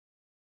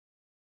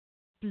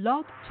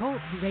Blog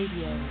Talk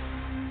Radio.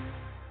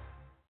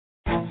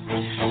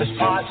 This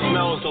pot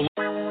smells so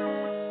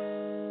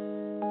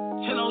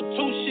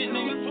 1002 shit,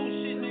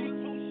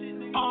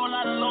 nigga. All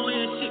lot of low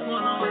end shit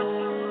going on.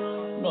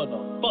 You know what the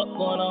fuck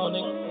going on,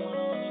 nigga?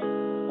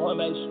 Boy,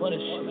 make fun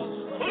of shit.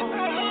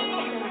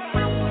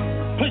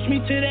 Push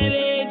me to that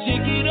edge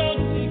and get up.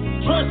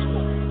 Trust me.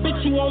 Bitch,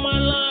 you on my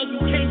line,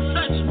 you can't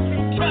touch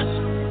me. Trust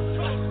me.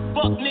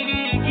 Fuck nigga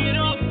and get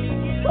up.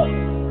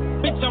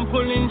 Bitch, I'm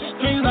pulling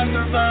strings like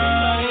a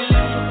violin.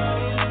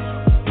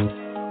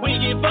 We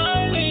get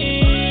violent.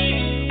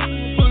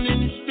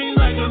 Pulling strings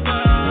like a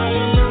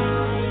violin.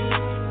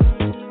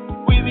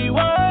 We be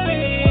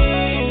wildin'.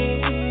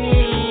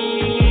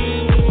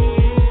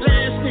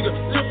 Last nigga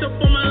jumped up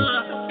on my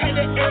line, had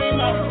to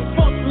aim off.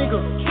 Fuck nigga,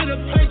 hit a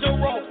place of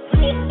roll.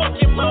 You a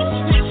fucking mouse,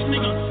 snitch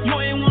nigga. You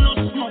ain't want no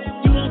smoke,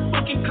 you want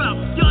fucking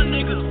clout. Young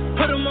niggas,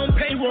 put them on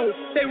payroll.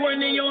 They run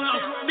in your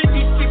house, 50,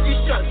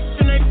 60 shots,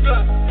 and they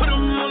fly. Put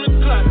them on the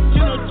clock,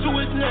 you know two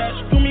is nash.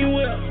 Do me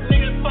well,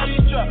 niggas body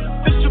drop.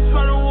 Fish up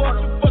out of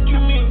water, fuck you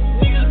mean?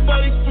 Niggas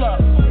body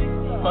flop.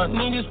 My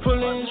niggas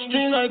pulling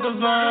string like a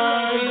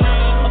vine.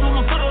 I put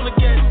my foot on the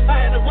gas, I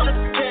had to run up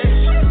the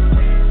cash.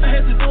 I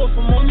had to do it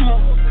for money,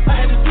 I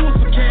had to do it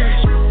for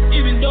cash.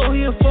 Even though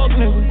he a fuck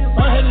nigga,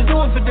 I had to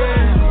do it for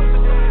that.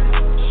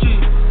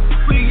 Shit,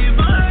 we get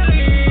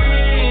violent.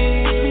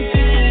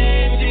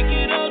 Take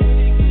it up,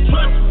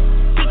 trust me.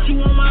 Bitch,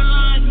 you on my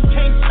line, you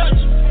can't touch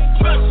me.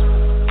 Trust me.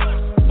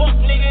 Fuck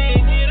nigga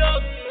and get up.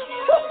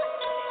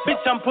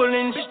 Bitch, I'm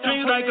pulling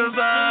strings like a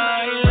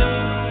violin.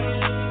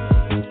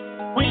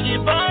 We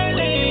get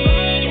violent.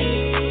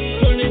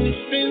 Pulling the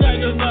strings like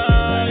a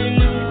violin.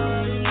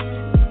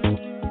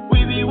 We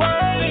be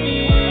wildin'.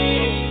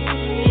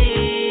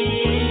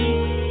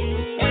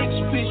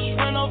 Ex-bitch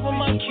ran over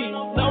my kid.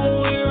 Now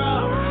I'm wear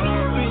out.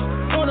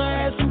 Bitch, wanna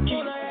have some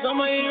kids.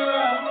 I'ma hear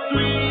out.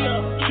 3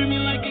 up. Treat me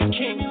like a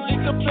king.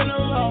 Lick up in the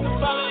mouth.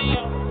 Follow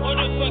up. What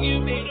the fuck you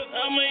mean?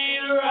 I'ma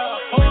eat her out.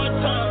 Hard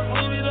time.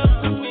 Leave it up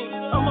to me.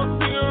 I'ma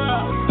figure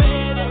out.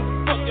 Bad ass.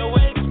 Fuck your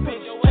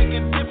ex-bitch. Take a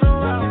different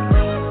route.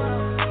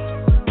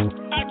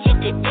 I took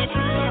a different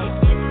route.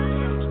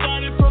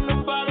 Started from the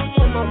bottom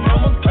on my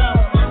mama's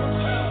couch.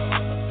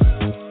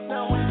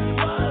 Now we be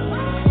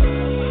wildin'.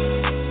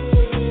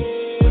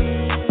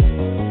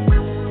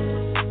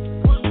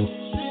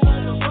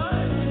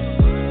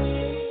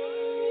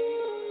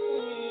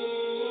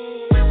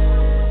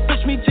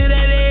 Push me to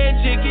that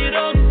edge and get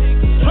up.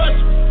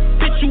 Trust me.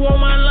 Bitch, you on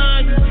my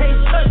line, you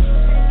can't touch me.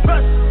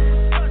 Trust me.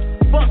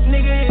 Fuck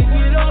nigga and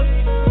get up.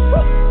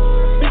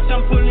 Bitch,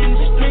 I'm pulling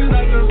the string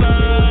like a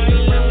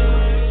violin.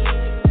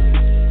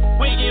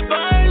 We get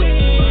violent.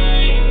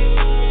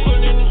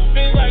 Pulling the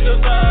string like a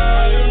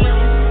violin.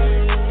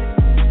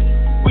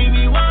 We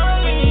be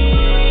wildin'.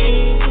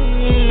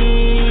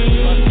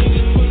 My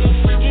niggas pull up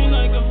the string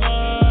like a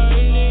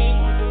violin.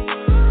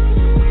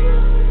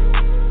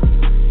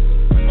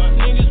 My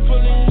niggas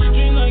pulling the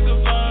string like a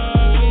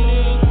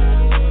violin.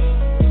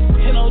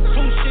 1002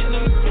 shit,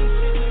 nigga.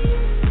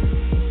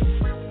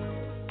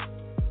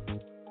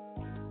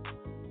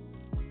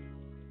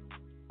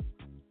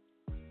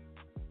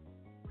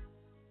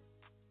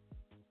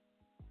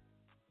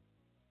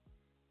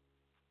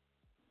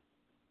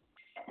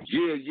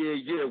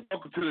 Yeah.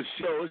 Welcome to the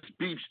show. It's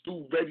Beef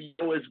Stew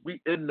Radio. As we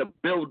in the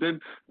building,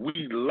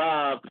 we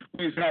live.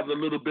 We just have a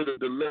little bit of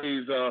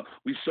delays.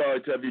 We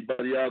sorry to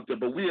everybody out there,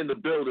 but we in the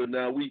building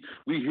now. We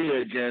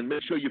here again.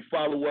 Make sure you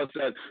follow us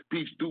at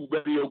Beef Stew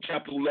Radio,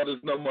 capital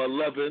letters number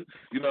 11.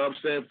 You know what I'm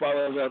saying?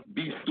 Follow us at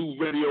Beef Stew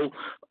Radio,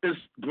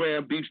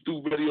 Instagram, Beef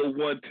Stew Radio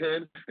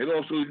 110. And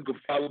also you can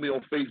follow me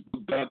on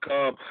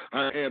Facebook.com.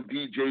 I am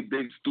DJ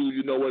Big Stew.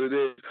 You know what it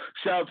is.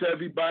 Shout out to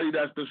everybody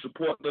that's been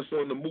supporting us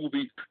on the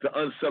movie, The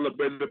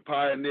Uncelebrated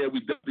Pioneer. We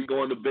definitely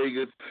going to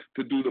Vegas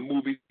to do the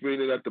movie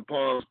screening at the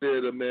Palms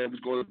Theater, man. It's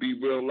going to be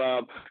real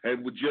live.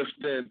 And we just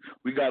then,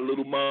 we got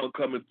little mama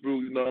coming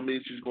through, you know what I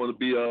mean? She's going to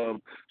be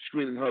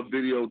screening her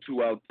video,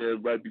 too, out there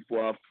right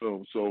before our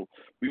film. So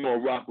we going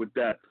to rock with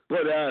that.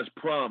 But as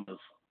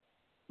promised,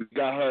 we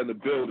got her in the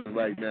building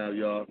right now,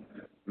 y'all.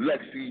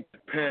 Lexy,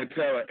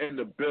 Panterra in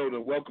the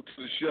building. Welcome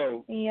to the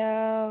show.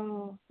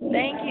 Yo,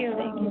 thank you.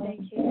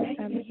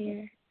 I'm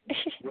here.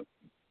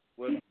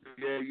 Well,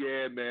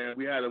 yeah, man.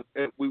 We had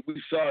we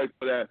sorry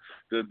for that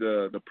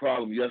the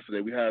problem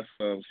yesterday. We had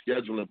some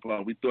scheduling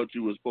problem. We thought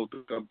you were supposed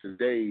to come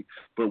today,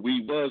 but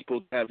we was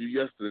supposed to have you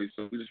yesterday.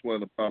 So we just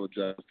want to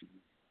apologize to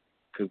you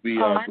because we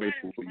are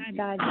grateful for you.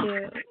 My God,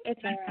 too.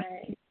 It's all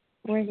right.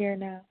 We're here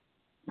now.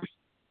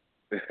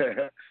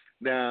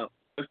 Now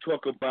let's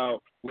talk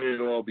about where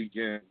it all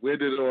began. Where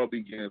did it all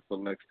begin for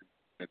Lexy?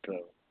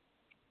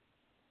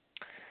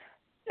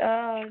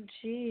 Oh,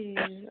 geez.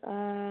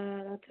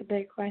 That's a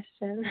big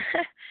question.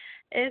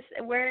 It's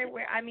where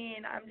I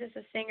mean, I'm just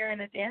a singer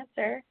and a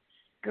dancer.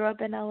 Grew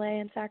up in LA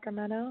and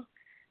Sacramento.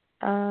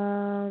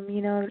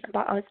 You know,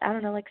 I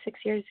don't know, like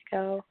 6 years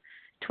ago,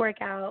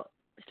 Twerk Out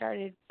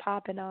started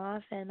popping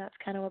off, and that's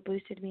kind of what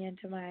boosted me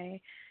into my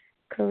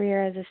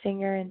career as a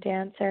singer and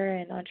dancer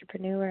and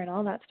entrepreneur and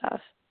all that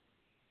stuff.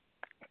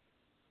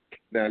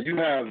 Now you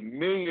have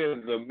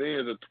millions of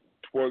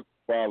twerk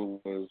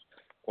followers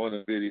on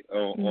the video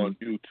on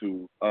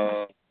YouTube.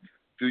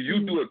 Do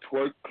you do a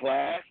twerk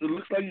class? It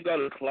looks like you got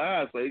a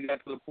class. Like you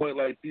got to the point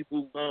like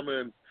people come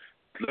and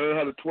learn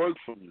how to twerk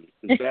from you.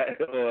 Is that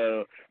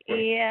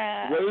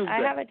yeah,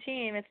 I that? have a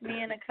team. It's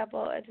me and a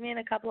couple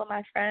of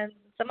my friends.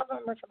 Some of them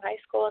are from high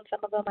school, and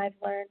some of them I've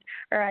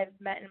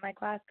met in my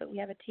class. But we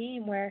have a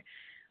team where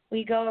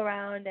we go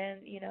around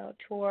and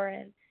tour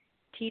and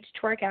teach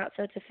twerk out.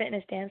 So it's a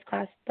fitness dance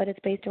class, but it's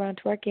based around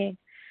twerking.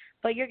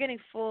 But you're getting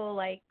full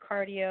like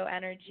cardio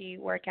energy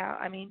workout.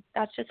 I mean,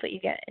 that's just what you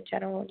get in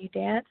general when you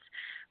dance.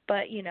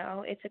 But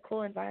it's a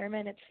cool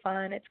environment. It's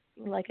fun. It's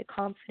like a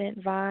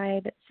confident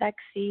vibe. It's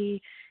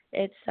sexy.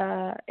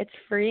 It's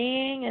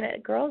freeing,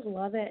 and girls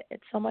love it.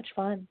 It's so much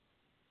fun.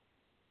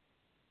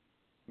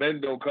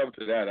 Men don't come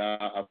to that,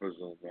 I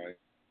presume, right?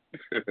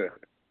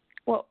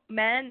 Well,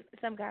 men,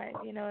 some guys.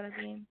 You know what I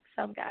mean?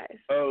 Some guys.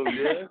 Oh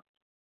yeah.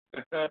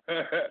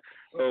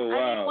 Oh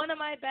wow. I mean, one of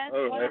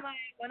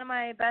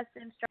my best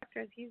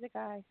instructors. He's a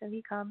guy, so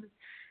he comes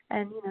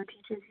and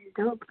teaches. He's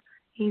dope.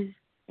 He's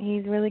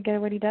really good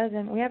at what he does,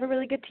 and we have a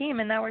really good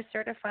team. And now we're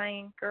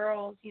certifying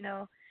girls,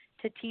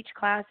 to teach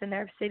class in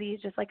their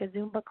cities, just like a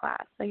Zumba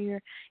class. So you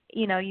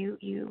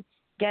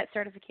get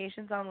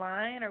certifications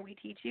online, or we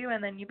teach you,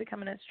 and then you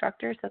become an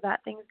instructor. So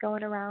that thing's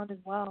going around as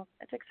well.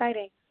 It's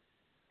exciting.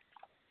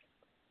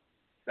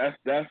 That's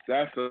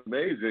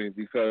amazing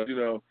because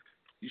you're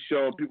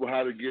showing people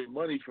how to get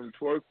money from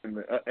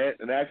twerking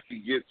and actually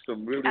get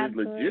some really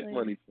legit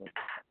money from it.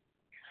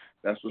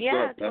 That's what's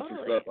up. That's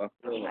totally. what's up.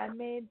 I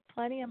made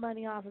plenty of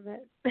money off of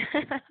it.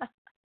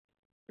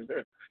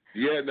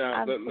 Yeah,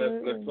 now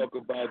let's talk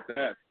about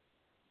that.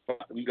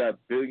 You got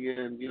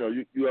billion,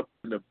 you up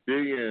in the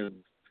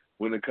billions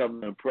when it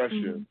comes to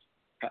impressions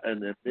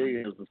and the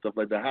billions and stuff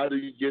like that. How do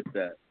you get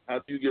that? How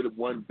do you get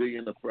 1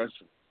 billion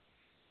impressions?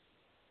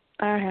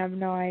 I have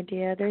no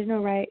idea. There's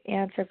no right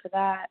answer for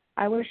that.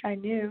 I wish I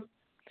knew,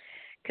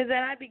 because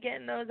then I'd be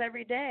getting those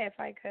every day if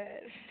I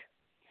could.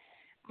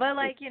 But,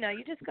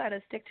 you just got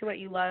to stick to what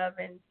you love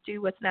and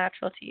do what's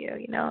natural to you,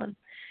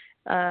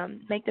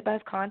 and make the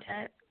best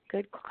content,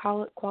 good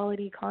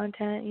quality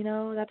content,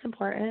 that's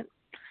important.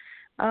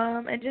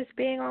 And just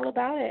being all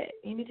about it.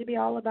 You need to be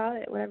all about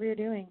it, whatever you're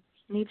doing.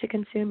 You need to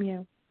consume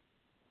you.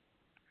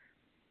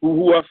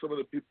 Who are some of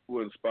the people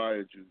who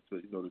inspired you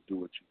to, to do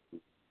what you do?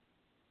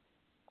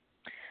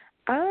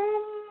 I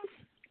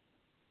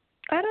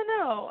don't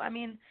know. I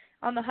mean,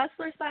 on the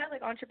hustler side,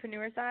 like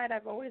entrepreneur side,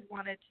 I've always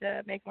wanted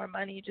to make more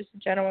money, just in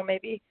general.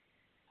 Maybe,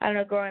 I don't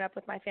know, growing up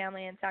with my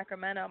family in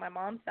Sacramento, my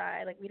mom's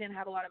side, we didn't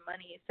have a lot of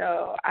money,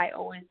 so I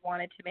always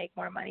wanted to make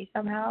more money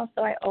somehow.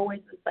 So I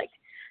always was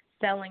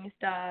selling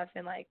stuff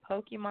and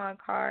Pokemon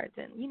cards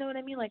and you know what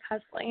I mean,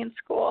 hustling in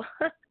school.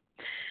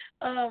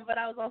 But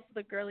I was also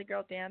the girly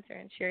girl dancer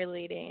and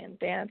cheerleading and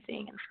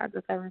dancing and friends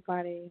with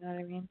everybody, you know what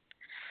I mean?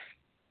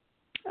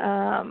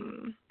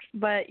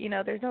 But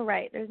there's no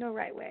right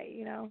way,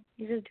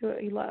 you just do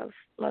what you love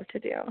to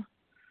do.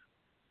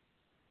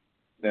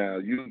 Now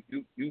you've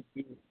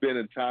been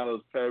in Tyler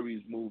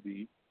Perry's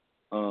movie.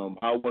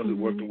 How was it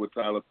working with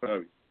Tyler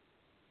Perry?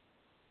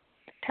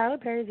 Tyler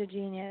Perry's a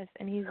genius,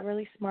 and he's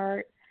really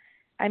smart.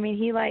 I mean,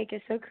 he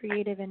is so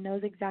creative and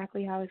knows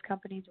exactly how his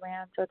companies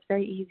ran, so it's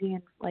very easy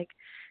and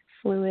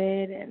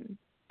fluid, and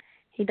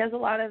he wears a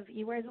lot of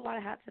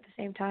hats at the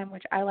same time,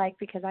 which I like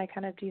because I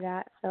kind of do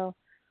that. So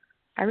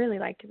I really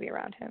like to be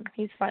around him.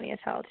 He's funny as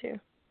hell too.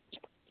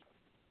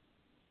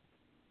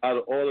 Out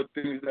of all the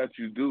things that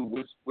you do,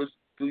 which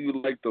do you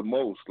like the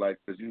most?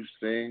 Because you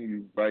sing,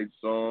 you write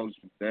songs,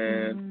 you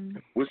dance.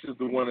 Which is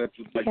the one that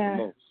you like the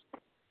most?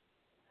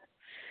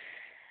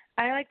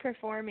 I like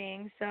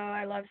performing, so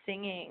I love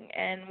singing.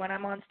 And when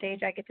I'm on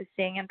stage, I get to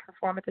sing and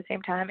perform at the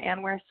same time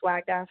and wear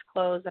swagged-ass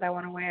clothes that I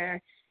want to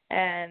wear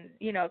and,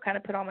 kind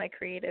of put all my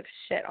creative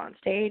shit on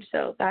stage.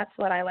 So that's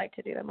what I like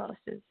to do the most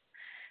is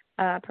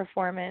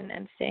perform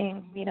and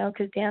sing,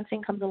 because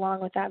dancing comes along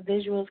with that.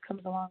 Visuals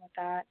comes along with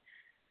that.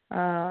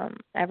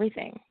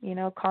 Everything,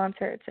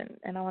 concerts,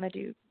 and I want to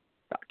do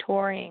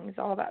tourings,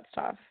 all that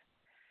stuff.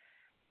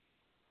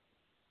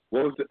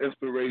 What was the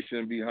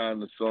inspiration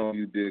behind the song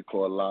you did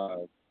called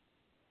Live?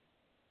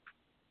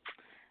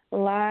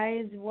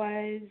 Lies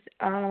was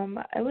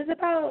it was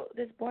about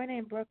this boy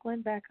named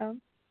Brooklyn Beckham,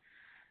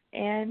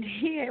 and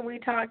we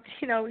talked,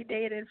 we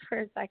dated for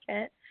a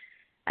second,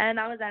 and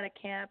I was at a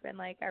camp and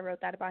I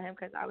wrote that about him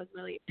because I was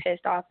really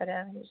pissed off at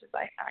him. He was just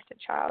acting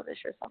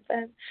childish or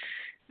something,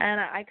 and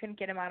I couldn't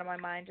get him out of my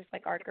mind. Just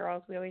like our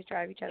girls, we always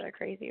drive each other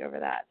crazy over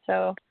that.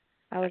 So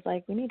I was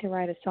like, we need to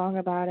write a song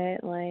about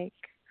it, and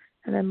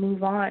then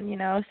move on,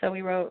 So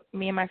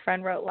me and my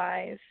friend wrote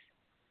Lies,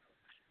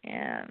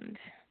 and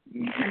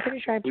I'm pretty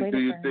sure I played it for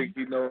him. Do you think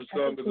he knows the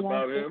song is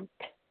about him?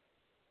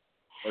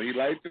 Or he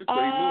liked it, so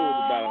he knew it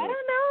was about him? I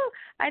don't know.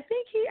 I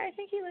think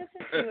he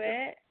listened to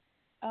it.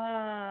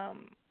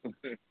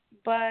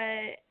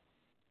 But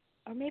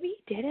or maybe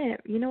he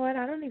didn't. You know what?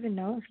 I don't even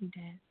know if he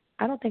did.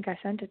 I don't think I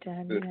sent it to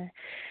him either.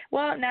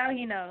 Well, now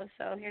he knows,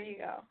 so here you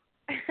go.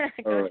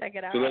 Go check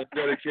it out. So let's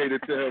dedicate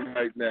it to him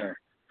right now.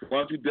 Why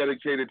don't you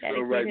dedicate it to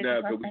him right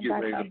now because we get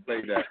ready to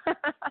play that.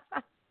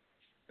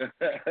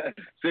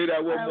 Say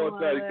that one more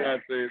time. You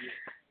can't say it.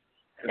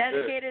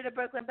 Dedicated to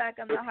Brooklyn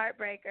Beckham, the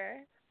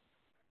Heartbreaker.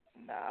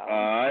 No. All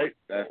right.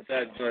 That's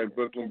that joint.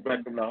 Brooklyn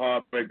Beckham, the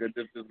Heartbreaker.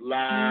 This is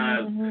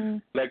live.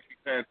 Lexy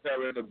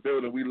Panterra in the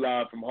building. We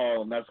live from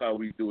Harlem. That's how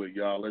we do it,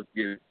 y'all. Let's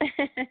get it.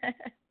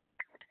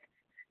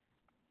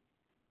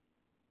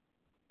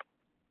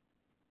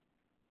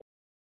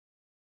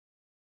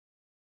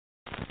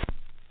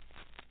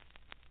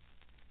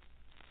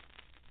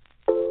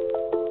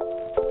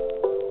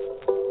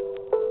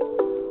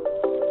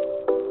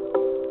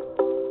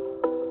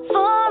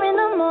 4 in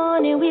the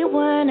morning, we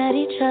weren't at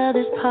each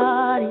other's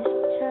parties.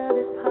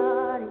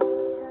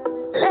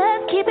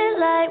 Let's keep it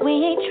light, we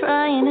ain't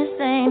trying to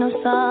say no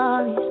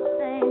sorries.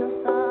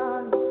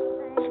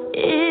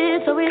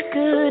 It's always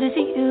good to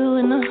see you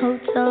in the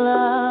hotel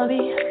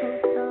lobby.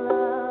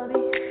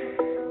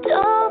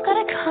 Don't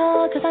gotta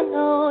call, cause I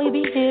know you'll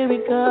be here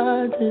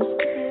regardless.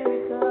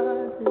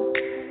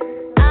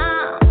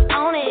 I'm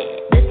on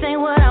it, this ain't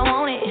what I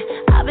wanted.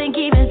 I've been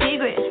keeping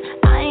secrets,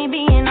 I ain't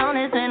being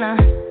honest, and I've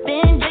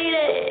been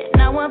jaded,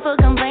 not one for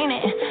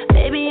complaining.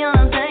 Baby, all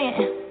I'm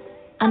saying,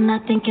 I'm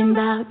not thinking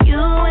about you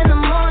in the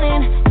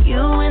morning, you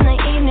in the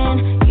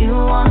evening, you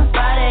on a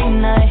Friday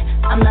night.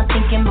 I'm not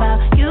thinking about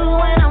you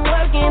when I'm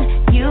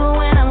working, you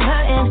when I'm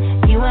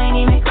hurting, you ain't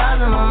even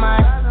crossing my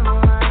mind.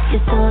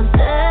 You're so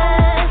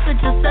obsessed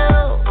with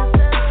yourself,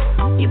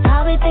 you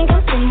probably think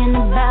I'm singing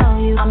about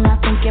you. I'm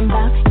not thinking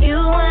about you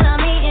when I'm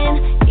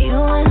eating, you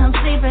when I'm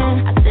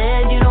sleeping. I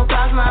said you don't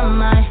cross my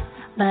mind,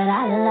 but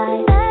I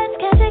lie. Let's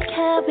catch a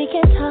cab, we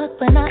can talk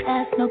but not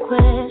ask no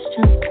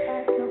questions.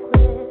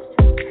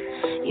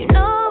 You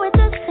know it's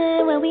a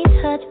sin when we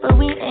touch but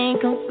we ain't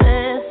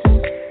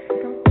confessing.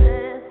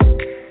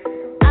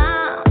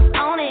 I'm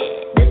on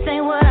it, this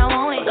ain't what I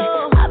wanted.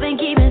 I've been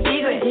keeping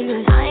secrets,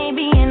 I ain't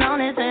being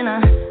honest, and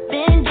I've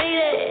been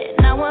jaded,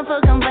 not one for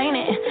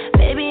complaining.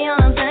 Baby,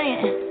 all I'm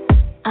saying,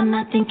 I'm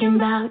not thinking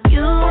about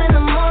you in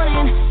the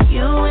morning,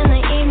 you in the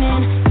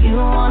evening, you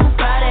on a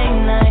Friday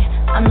night.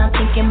 I'm not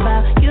thinking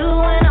about you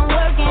when I'm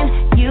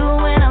working, you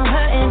when I'm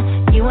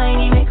hurting, you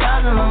ain't even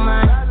crossing my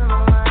mind.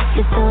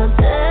 You're so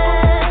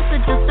obsessed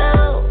with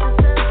yourself,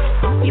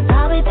 you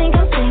probably think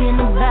I'm singing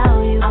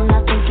about you. I'm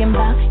not thinking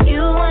about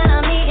you when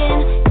I'm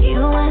eating,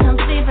 you when I'm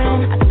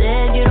sleeping. I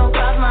said you don't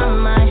cross my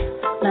mind,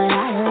 but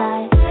I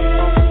lie.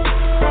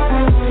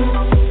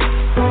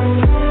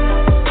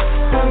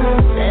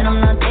 Said I'm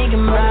not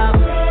thinking about,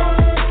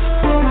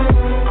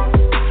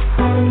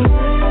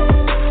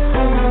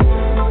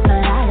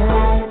 but I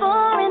lie.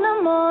 4 in the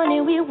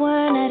morning, we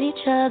weren't at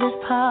each other's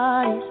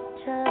parties.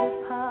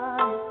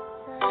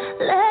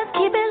 Let's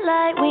keep it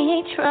light, we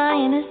ain't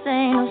trying to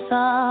say no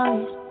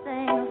sorries.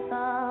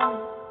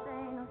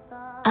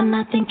 I'm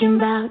not thinking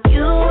about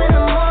you in the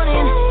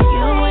morning,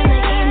 you in the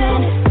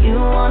evening, you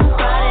on a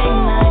Friday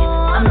night.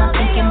 I'm not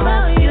thinking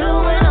about you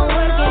when I'm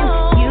working,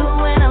 you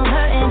when I'm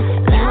hurting,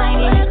 you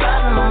ain't even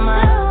crossing my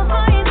mind.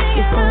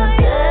 You're so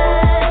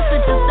obsessed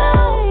with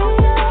yourself,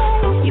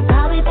 you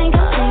probably think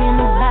I'm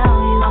singing about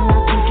you. I'm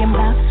not thinking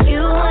about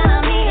you when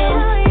I'm eating,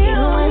 you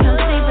when I'm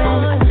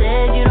sleeping. I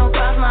said you don't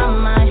cross my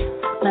mind,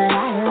 but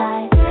I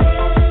lie.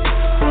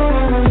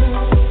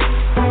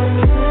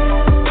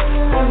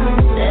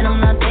 Said I'm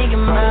not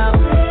thinking about,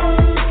 but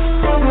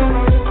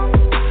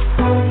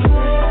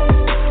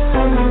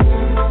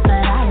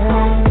I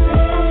lie.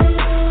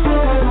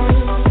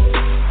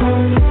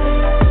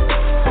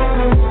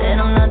 Said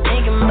I'm not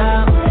thinking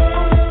about,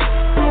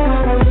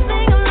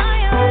 think I'm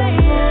lying,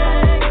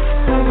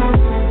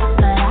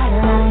 but I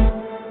lie.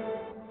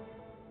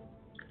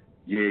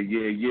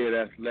 Yeah.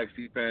 That's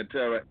Lexy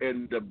Panterra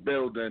in the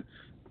building.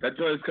 That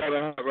joint's kind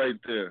of hot right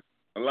there.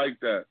 I like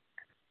that.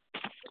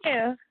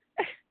 Yeah.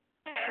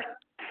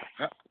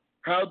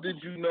 How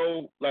did you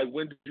know, like,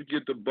 when did you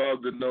get the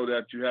bug to know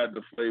that you had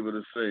the flavor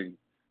to sing?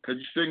 Because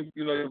you sing,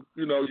 you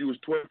was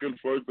twerking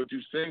first, but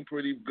you sing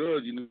pretty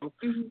good,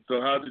 Mm-hmm.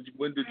 So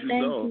when did you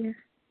Thank know? you.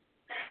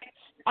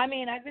 I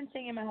mean, I've been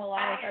singing my whole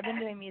life. I've been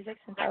doing music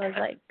since I was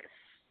like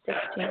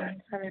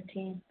 16,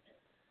 17.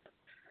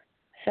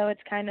 So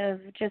it's kind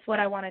of just what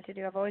I wanted to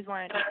do. I've always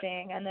wanted to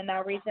sing. And then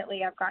now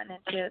recently I've gotten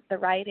into the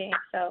writing.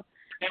 So,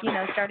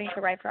 starting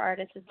to write for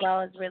artists as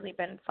well has really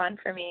been fun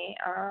for me.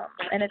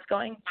 And it's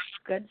going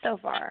good so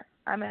far.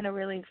 I'm in a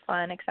really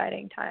fun,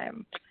 exciting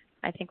time,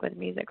 I think, with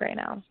music right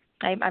now.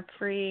 I'm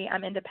free.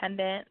 I'm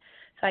independent.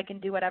 So I can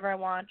do whatever I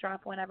want,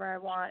 drop whenever I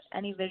want,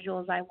 any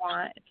visuals I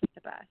want. It's just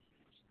the best.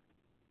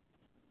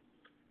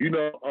 You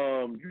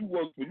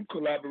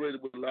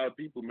collaborated with a lot of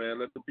people, man.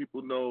 Let the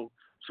people know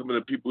some of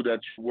the people that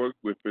you work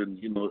with in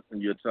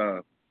your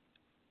time.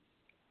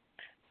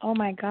 Oh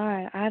my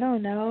God, I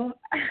don't know.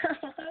 A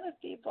lot of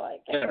people I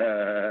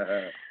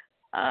guess.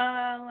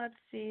 Let's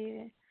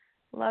see.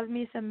 Love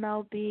me some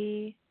Mel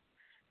B.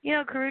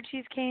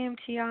 Karuchi's came,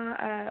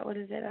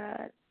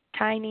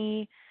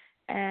 Tiny,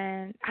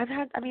 And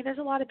there's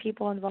a lot of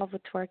people involved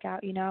with Twerk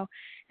Out, and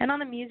on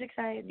the music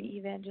side,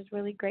 even just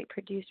really great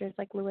producers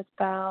like Louis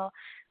Bell,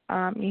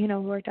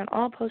 who worked on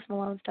all Post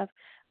Malone stuff.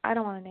 I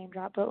don't want to name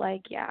drop, but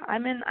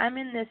I'm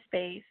in this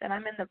space, and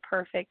I'm in the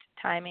perfect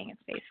timing and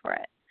space for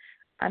it.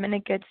 I'm in a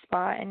good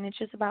spot, and it's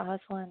just about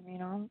hustling,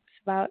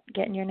 It's about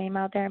getting your name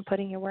out there and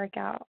putting your work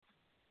out.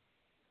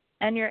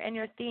 And your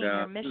theme,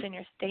 your mission,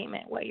 your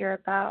statement, what you're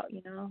about,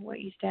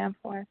 what you stand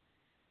for.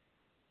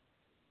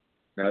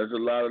 Now, there's a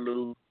lot of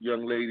little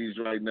young ladies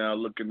right now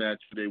looking at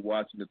you. They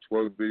watching the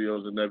twerk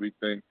videos and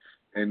everything,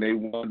 and they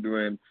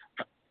wondering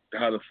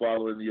how to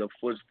follow in your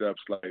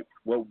footsteps. Like,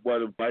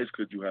 what advice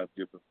could you have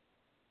given?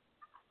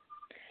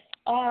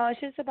 Oh, it's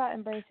just about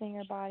embracing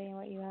your body and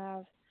what you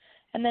have,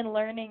 and then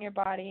learning your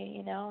body,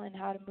 and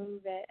how to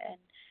move it,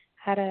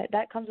 and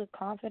that comes with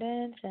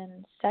confidence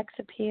and sex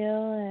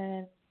appeal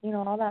and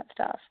all that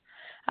stuff.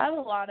 I have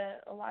a lot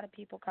of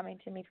people coming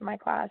to me for my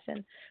class,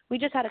 and we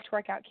just had a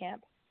twerk out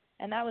camp.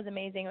 And that was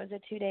amazing. It was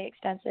a 2-day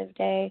extensive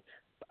day,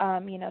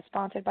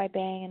 sponsored by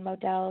Bang and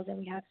Models. And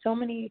we had so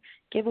many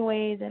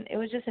giveaways, and it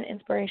was just an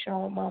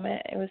inspirational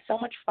moment. It was so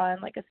much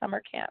fun, like a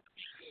summer camp.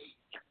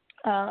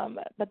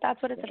 But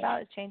that's what it's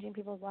about, is changing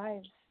people's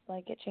lives.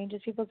 Like, it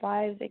changes people's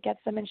lives. It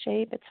gets them in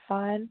shape. It's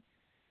fun.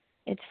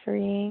 It's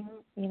freeing,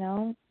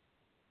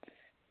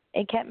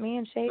 It kept me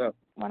in shape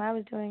when I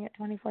was doing it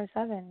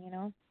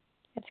 24/7,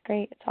 It's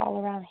great. It's all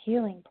around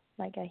healing,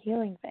 like a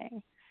healing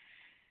thing.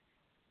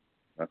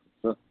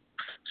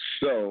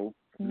 So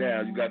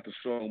now you got the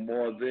song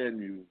More Than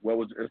You. What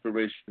was the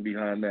inspiration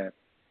behind that?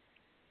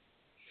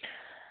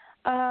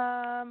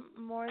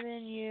 More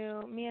Than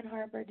You. Me and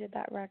Harper did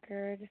that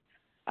record.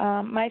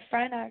 My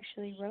friend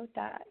actually wrote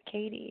that,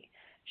 Katie.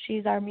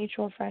 She's our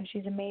mutual friend.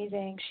 She's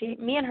amazing.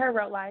 Me and her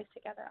wrote lives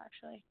together,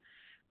 actually.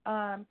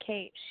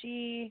 Kate,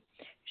 she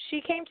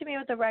came to me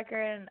with the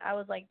record, and I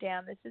was like,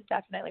 damn, this is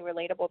definitely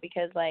relatable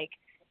because,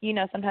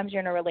 sometimes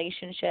you're in a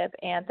relationship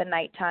and the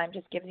nighttime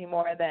just gives you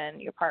more than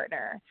your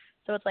partner.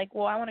 So it's like,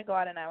 well, I want to go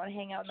out and I want to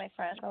hang out with my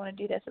friends. I want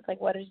to do this. It's like,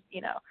 what is,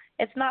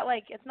 it's not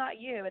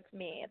you, it's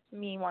me. It's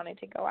me wanting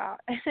to go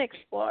out and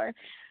explore.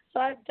 So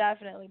I've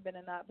definitely been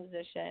in that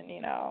position,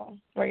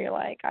 where you're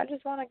like, I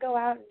just want to go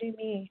out and do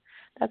me.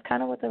 That's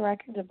kind of what the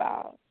record's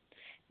about.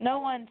 No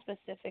one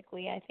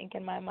specifically, I think,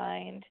 in my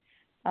mind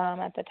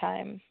at the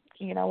time,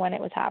 when it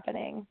was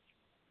happening.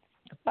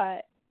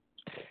 But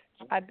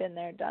I've been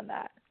there, done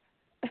that.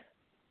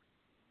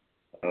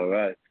 All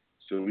right.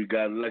 So we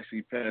got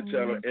Lexy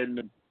Panterra in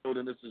the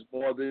building. This is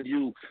More Than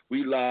You.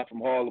 We live from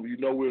Harlem. We're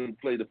going to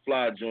play the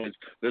fly joints.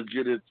 Let's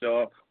get it,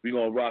 y'all. We're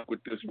going to rock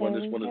with this one.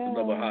 This one is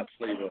another hot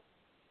flavor.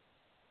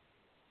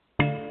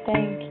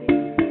 Thank you.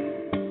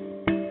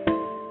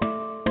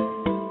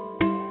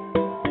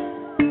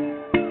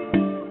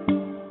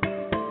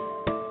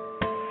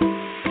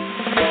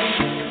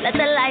 Let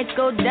the lights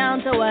go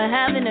down so we're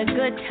having a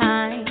good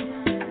time.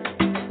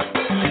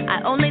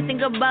 I only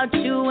think about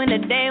you in the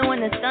day when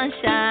the sun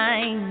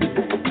shines.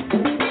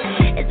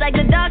 It's like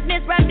the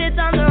darkness wrapped its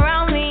arms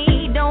around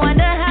me. Don't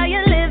wonder how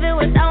you're living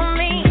without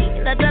me.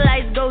 Let the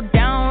lights go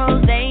down,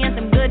 rose and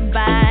some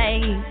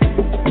goodbyes.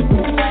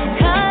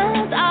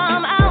 Cause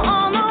I'm out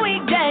on the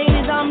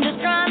weekdays. I'm just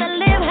trying to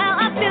live how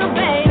I feel,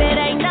 baby. It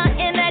ain't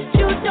nothing that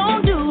you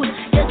don't do.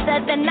 Just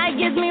that the night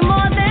gives me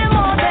more than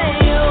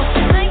you.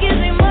 Night gives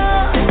me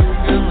more.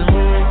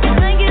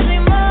 Night gives me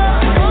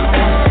more.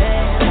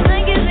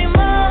 Night gives me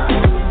more.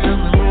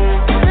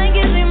 Night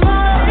gives me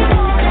more.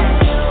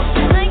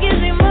 Night gives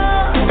me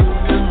more.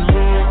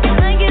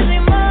 Night gives me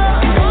more.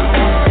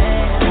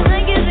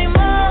 Night gives me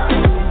more.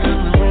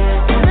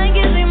 Night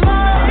gives me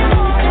more.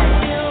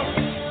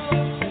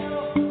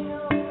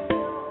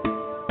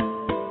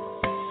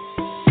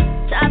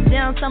 Top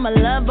down summer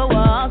love, but we're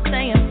all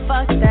saying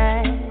fuck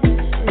that.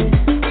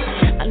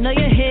 I know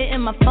you're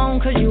hitting my phone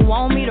cause you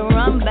want me to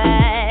run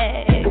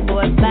back,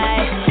 boy,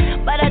 bye.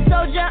 But I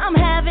told you I'm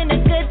having a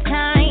good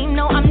time.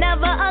 No, I'm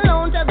never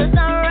alone till the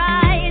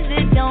sunrise.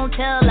 It don't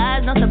tell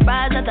lies, no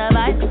surprise that the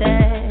vibe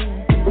said.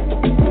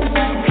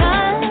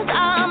 Cause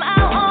I'm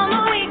out on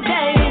the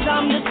weekdays.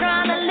 I'm just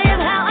trying to live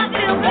how I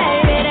feel,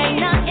 baby. It ain't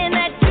nothing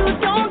that you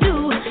don't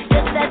do.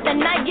 Just that the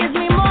night gives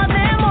me more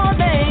than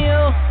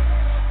you.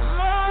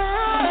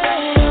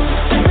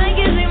 Night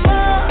gives me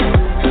more.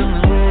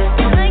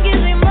 Night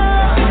gives me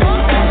more.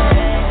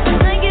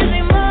 Night gives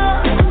me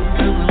more.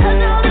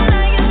 That's all that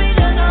I give me.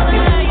 That's all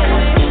that I give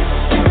me.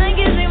 Night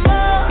gives me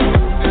more.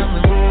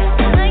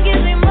 Night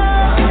gives me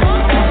more.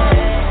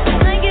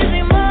 Night gives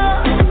me more.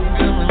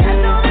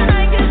 That's all that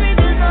I give me.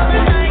 That's all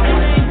that I give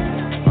me.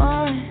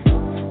 More,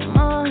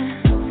 more,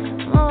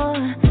 more.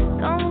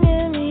 Come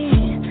give me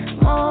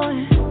more,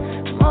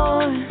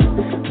 more,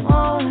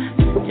 more.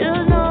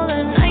 Just know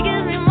that night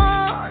gives me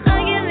more.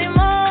 Night gives me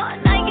more.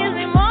 Night gives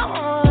me more.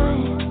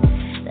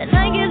 That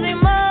night gives me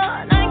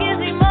more. Night gives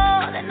me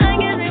more. That night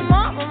gives me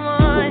more.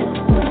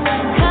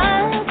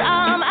 Cause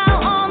I'm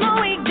out on the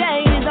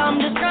weekdays. I'm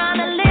just trying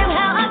to live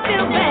how I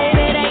feel,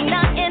 baby. It ain't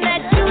nothing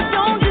that you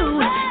don't do.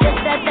 Just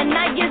that the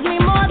night gives me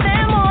more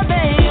than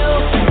you.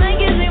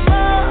 Night gives me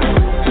more.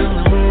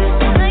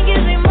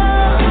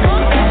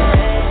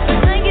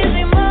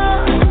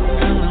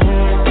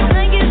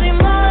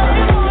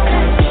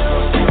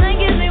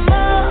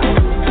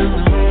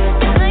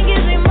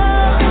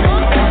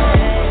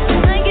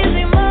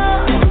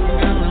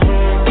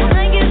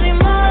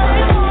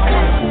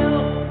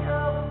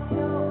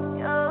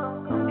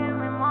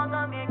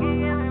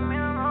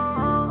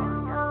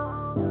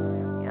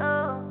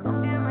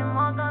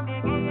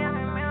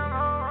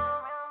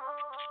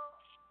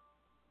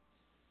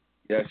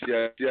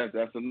 yes.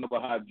 That's another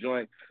hot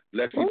joint.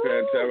 Lexy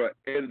Panterra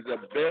in the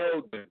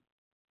building.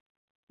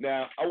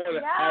 Now, I want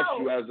to ask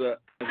you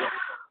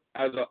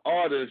as an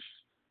artist,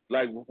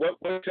 like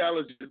what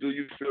challenges do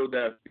you feel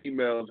that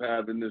females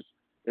have in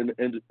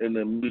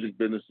the music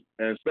business,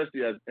 and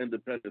especially as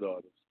independent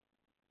artists?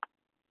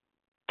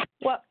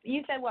 What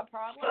you said? What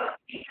problem?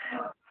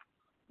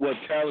 What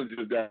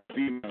challenges that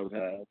females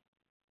have?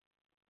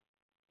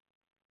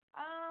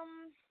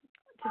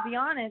 To be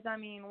honest, I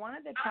mean, one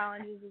of the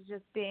challenges is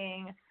just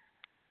being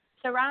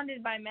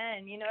surrounded by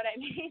men. You know what I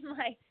mean?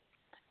 Like,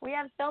 we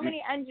have so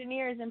many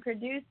engineers and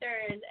producers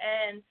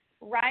and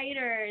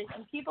writers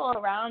and people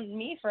around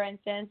me, for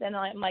instance, and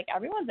I'm like,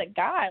 everyone's a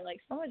guy,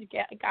 like so much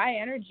guy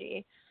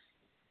energy.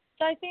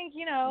 So I think,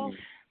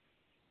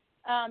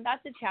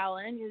 that's a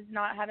challenge, is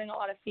not having a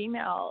lot of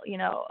female,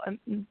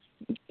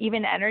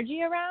 even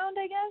energy around,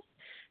 I guess.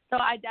 So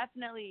I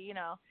definitely,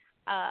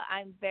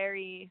 I'm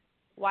very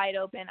wide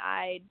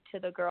open-eyed to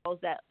the girls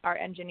that are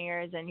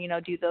engineers and,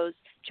 do those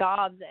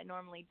jobs that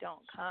normally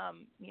don't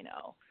come,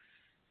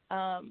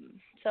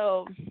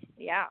 So,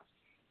 yeah,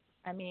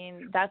 I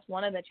mean, that's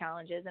one of the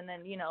challenges. And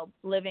then,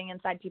 living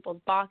inside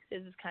people's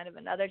boxes is kind of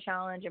another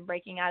challenge, and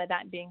breaking out of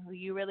that and being who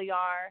you really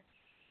are.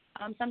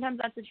 Sometimes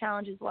that's a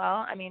challenge as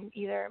well. I mean,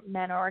 either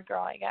men or a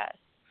girl, I guess.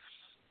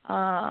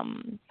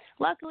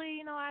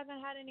 Luckily, I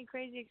haven't had any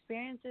crazy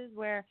experiences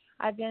where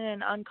I've been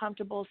in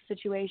uncomfortable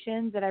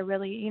situations that I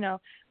really,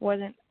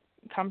 wasn't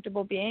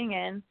comfortable being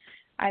in.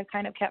 I've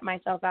kind of kept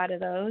myself out of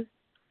those.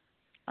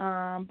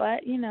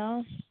 But,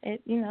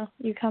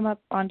 you come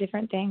up on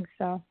different things,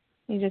 so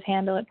you just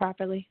handle it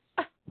properly.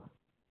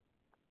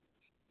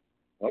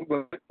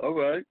 All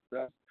right.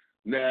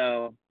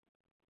 Now,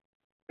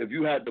 if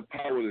you had the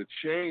power to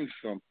change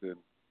something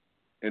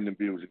in the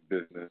music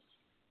business,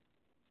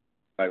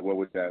 like what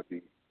would that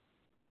be?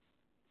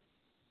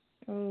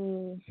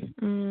 Well,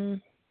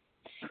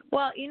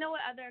 you know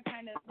what there's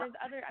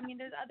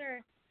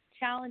other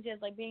challenges,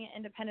 like being an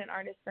independent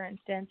artist, for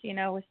instance,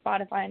 with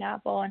Spotify and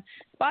Apple. And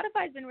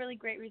Spotify's been really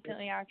great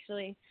recently,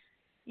 actually,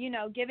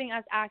 giving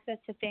us access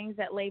to things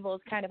that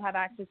labels kind of have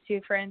access to.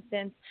 For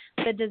instance,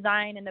 the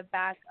design in the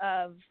back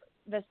of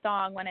the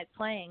song when it's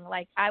playing.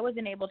 Like, I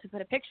wasn't able to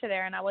put a picture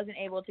there, and I wasn't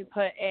able to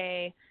put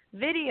a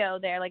video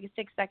there, like a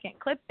 6-second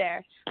clip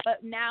there.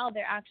 But now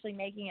they're actually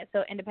making it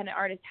so independent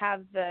artists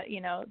have the,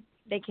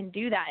 they can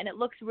do that, and it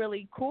looks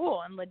really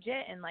cool and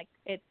legit, and like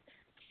it's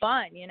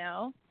fun,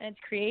 and it's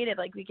creative.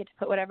 Like, we get to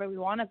put whatever we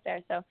want up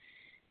there. So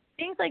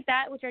things like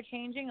that, which are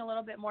changing a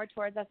little bit more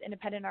towards us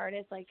independent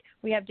artists. Like,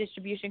 we have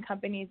distribution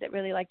companies that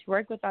really like to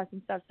work with us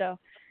and stuff. So,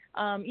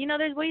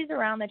 there's ways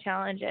around the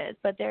challenges,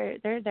 but they're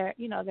there, they're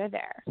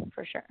there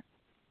for sure.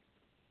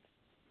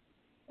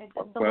 It's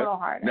a little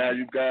harder. Now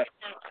you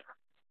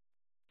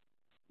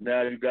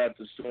got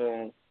the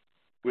song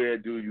 "Where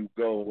Do You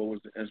Go?" What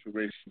was the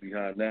inspiration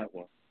behind that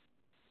one?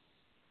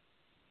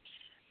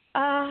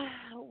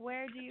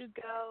 Where do you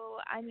go?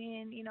 I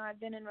mean, I've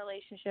been in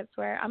relationships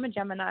where I'm a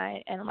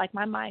Gemini, and like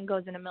my mind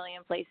goes in a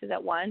million places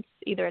at once.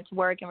 Either it's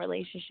work and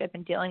relationship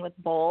and dealing with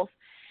both.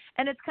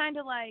 And it's kind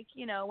of like,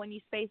 when you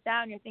space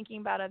out and you're thinking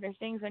about other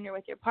things when you're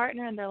with your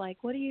partner, and they're like,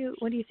 what are you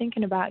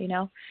thinking about,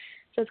 So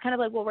it's kind of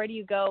like, well, where do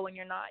you go when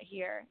you're not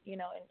here,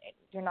 and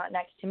you're not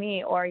next to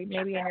me? Or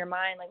maybe in your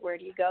mind, like, where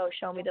do you go?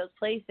 Show me those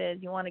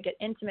places. You want to get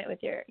intimate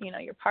with your,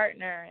 your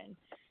partner. And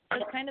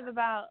it's kind of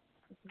about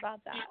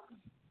that.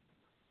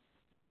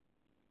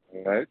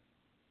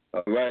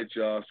 All right,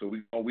 y'all. So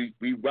we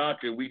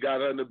rocking. We got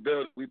her in the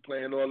building. We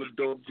playing all the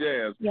dope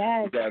jams.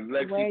 Yes. We got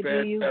Lexy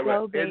Where do you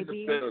go, in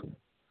the building.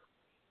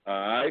 All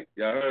right.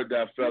 Y'all heard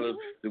that, fellas.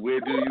 The Where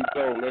Do You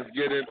Go? Let's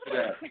get into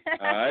that.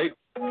 All right.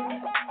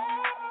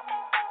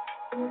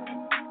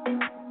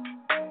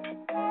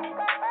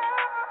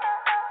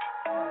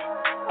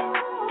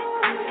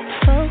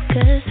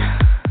 Focus.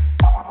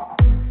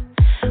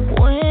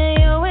 When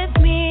you're with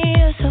me,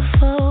 you're so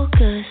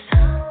focused.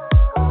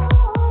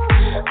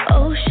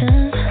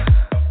 Oceans.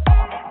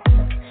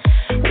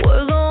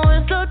 We're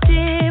going so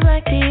deep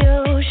like the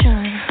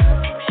ocean.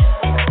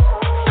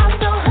 I'm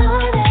so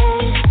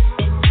honey.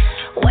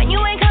 When you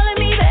ain't calling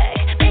me back,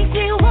 makes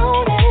me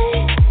want it.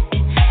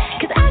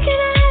 'Cause I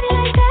cannot have you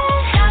like that.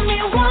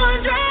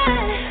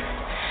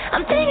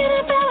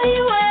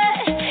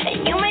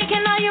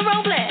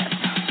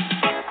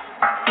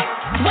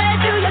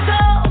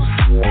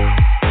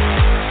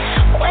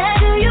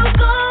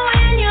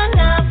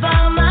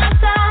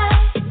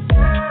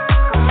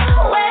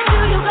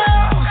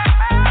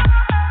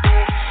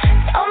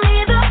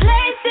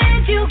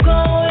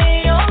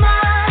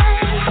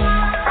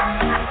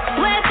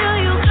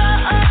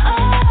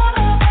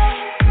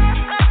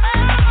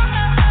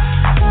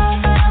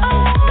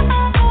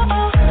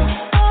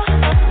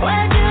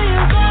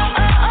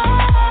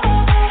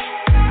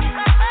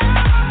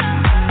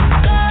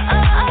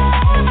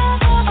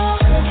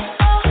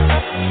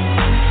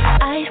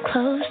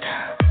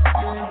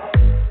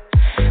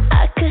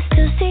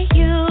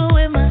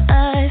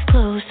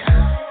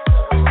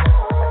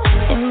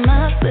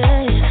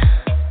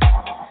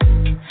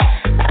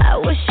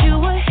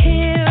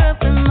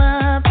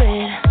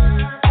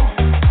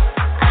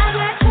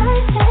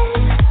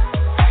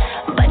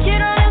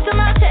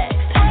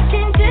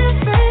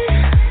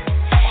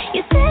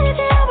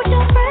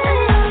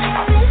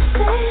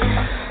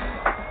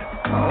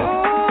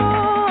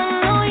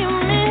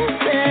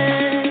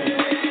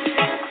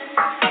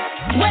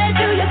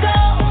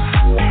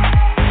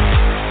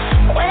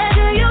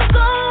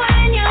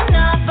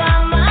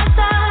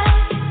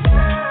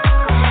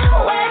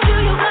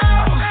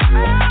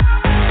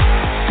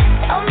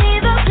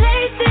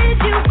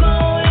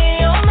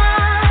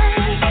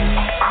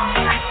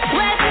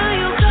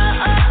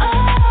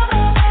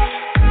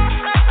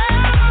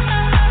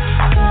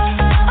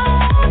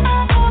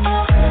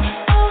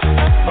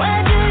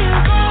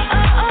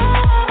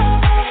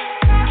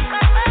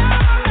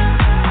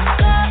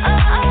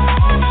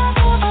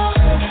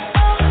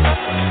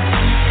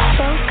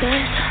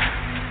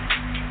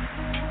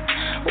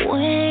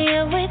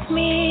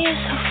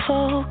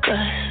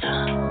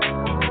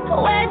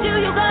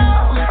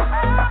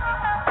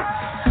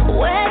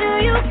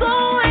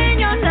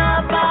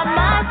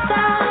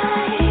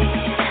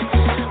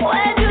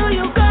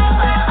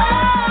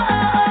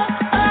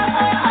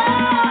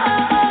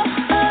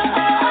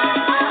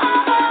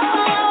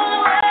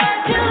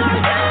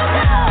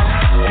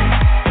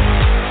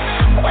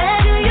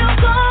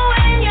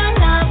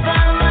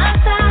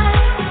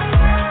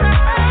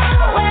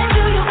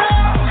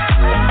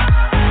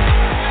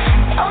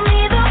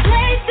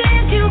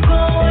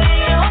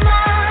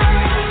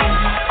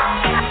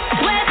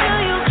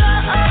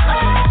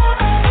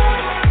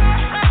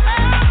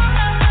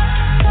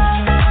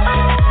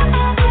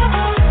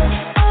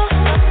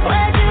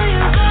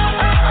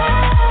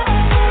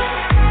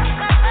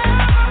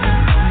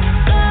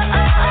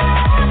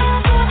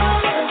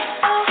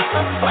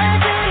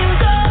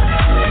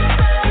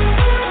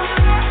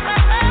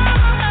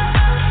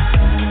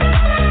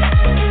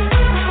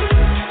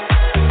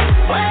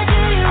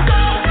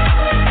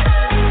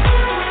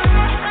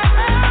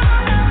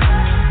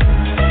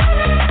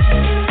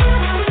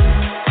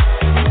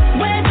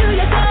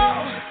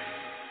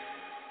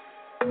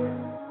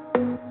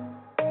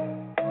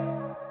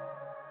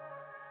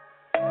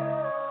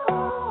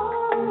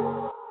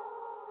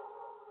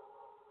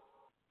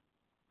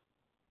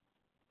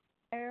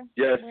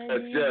 Yes, Where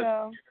do you yes.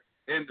 go?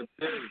 In the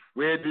building.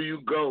 Where do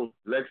you go?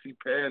 Lexy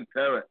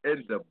Panterra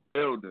in the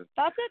building.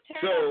 That's a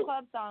turn-up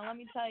club song, let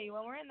me tell you.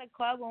 When we're in the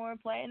club, when we're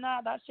playing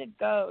that shit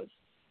goes.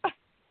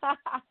 I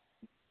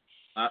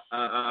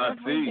we're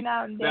see. freaking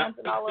out and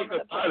dancing all over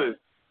the place.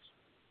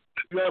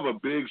 You have a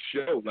big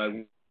show.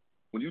 Like,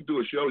 when you do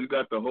a show, you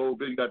got the whole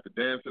thing. You got the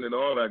dancing and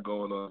all that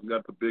going on. You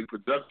got the big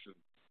production.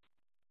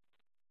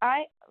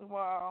 I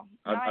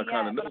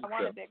kind of but I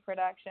want a big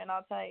production,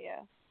 I'll tell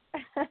you.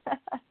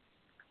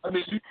 I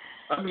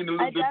mean, the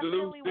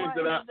little things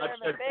that I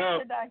checked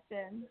out.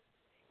 Production.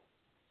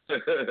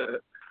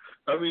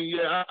 I mean,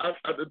 yeah,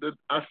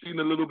 I seen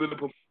a little bit of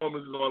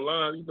performances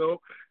online. You know,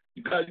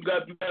 you got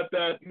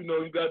that. You know,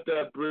 you got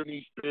that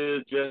Britney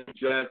Spears, Janet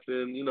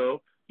Jackson. You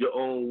know, your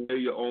own way,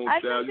 your own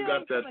style. You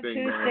got that thing. I've been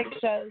doing some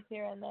acoustic shows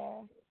here and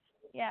there.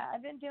 Yeah,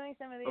 I've been doing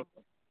some of these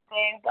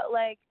things, but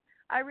like,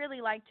 I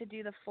really like to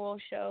do the full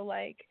show,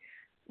 like,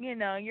 you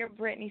know, your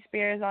Britney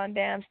Spears on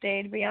damn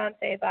stage,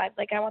 Beyonce vibes.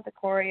 Like, I want the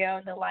choreo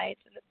and the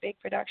lights and the big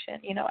production.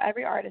 You know,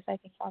 every artist, I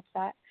think, wants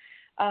that.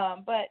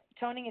 But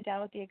toning it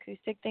down with the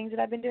acoustic things that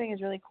I've been doing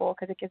is really cool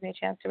because it gives me a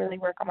chance to really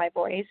work on my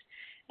voice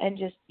and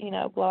just, you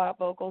know, blow out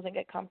vocals and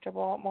get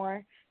comfortable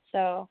more.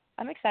 So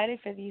I'm excited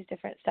for these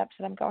different steps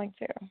that I'm going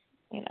through.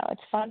 You know,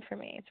 it's fun for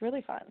me. It's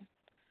really fun.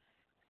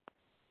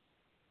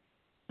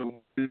 So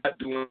you're not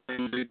doing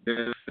music,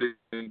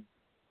 dancing,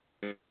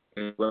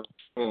 and what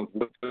songs?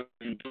 What do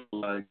you do?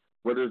 Like,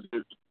 what is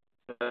it?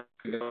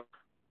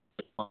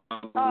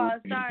 Oh,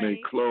 sorry.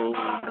 Make clothes.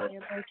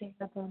 You're breaking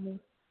up on me.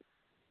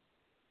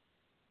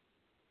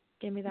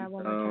 Give me that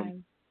one more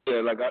time.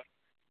 Yeah, like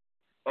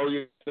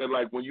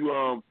like when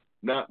you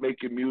not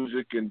making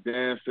music and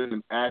dancing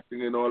and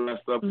acting and all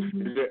that stuff,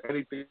 is there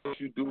anything else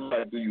you do?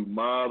 Like, do you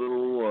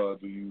model or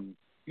do you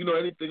know,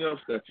 anything else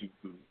that you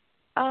do?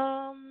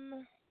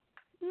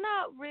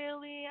 Not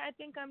really. I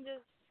think I'm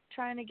just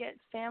trying to get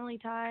family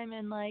time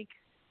and like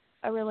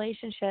a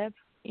relationship,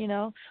 you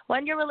know.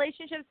 When your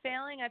relationship's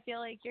failing, I feel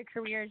like your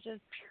career is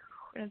just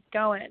it's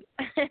going.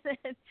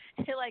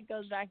 It like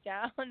goes back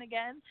down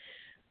again.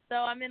 So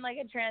I'm in like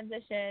a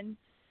transition.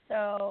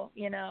 So,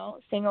 you know,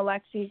 single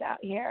Lexy's out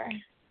here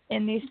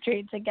in these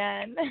streets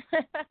again.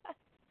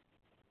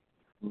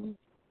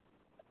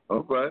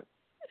 Okay.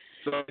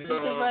 So,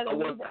 I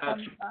want to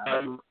ask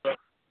you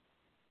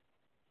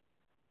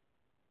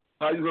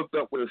how you hooked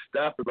up with a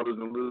Stafford Brothers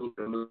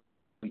and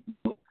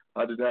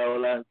how did that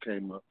all that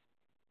came up?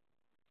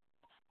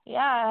 Yeah,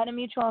 I had a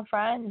mutual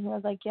friend who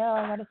was like, yo,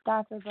 I got a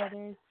Stafford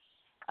Brothers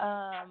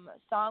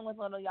song with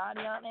Little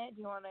Yachty on it.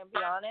 Do you want to be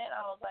on it?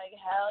 I was like,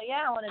 hell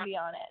yeah, I want to be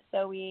on it.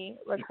 So we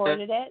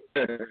recorded it,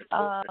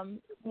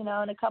 you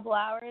know, in a couple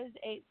hours,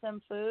 ate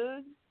some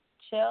food,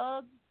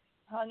 chilled,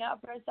 hung out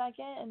for a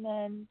second, and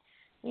then,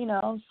 you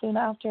know, soon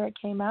after it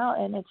came out,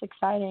 and it's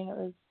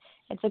exciting.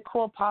 It's a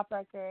cool pop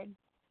record.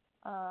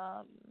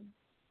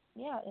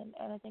 Yeah,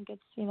 and I think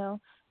it's, you know,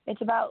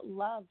 it's about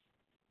love,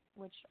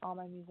 which all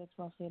my music's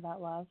mostly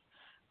about love.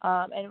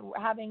 And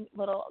having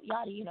Little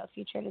Yachty, you know,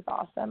 featured is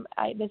awesome.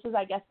 This is,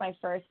 I guess, my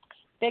first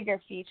bigger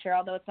feature,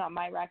 although it's not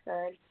my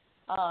record,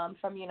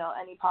 from, you know,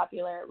 any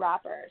popular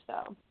rapper.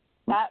 So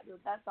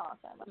that's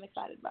awesome. I'm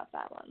excited about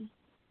that one.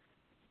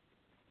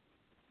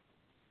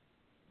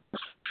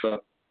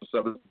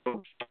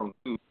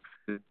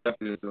 It's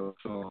definitely a dope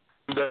song.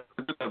 Is there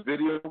a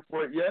video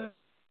for it yet?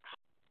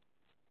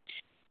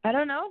 I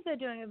don't know if they're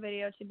doing a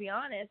video, to be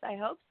honest. I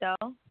hope so.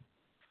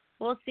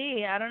 We'll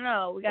see. I don't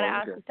know. We got to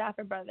ask the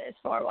Stafford Brothers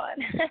for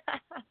one.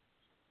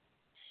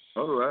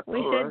 All right.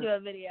 We should do a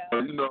video.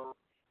 You know,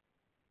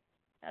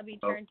 that'll be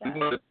turned up. We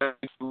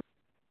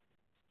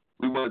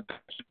want to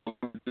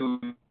thank you.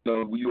 You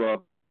know, you are a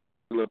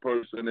regular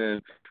person,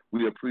 and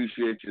we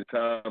appreciate your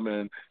time.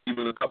 And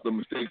even a couple of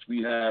mistakes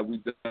we had, we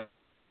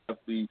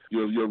definitely,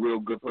 you're a real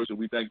good person.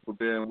 We thank you for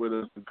being with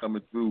us and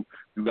coming through.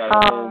 You got a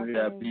home here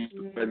at Beach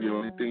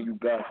Radio. Anything you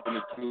got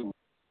coming through,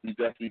 we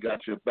definitely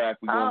got your back.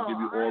 We're gonna give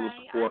you all the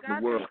support in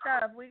the world.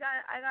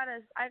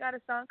 I got a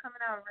song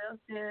coming out real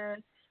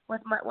soon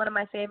with one of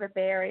my favorite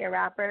Bay Area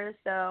rappers,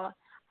 so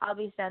I'll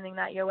be sending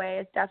that your way.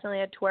 It's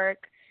definitely a twerk,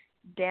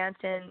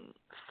 dancing,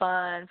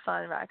 fun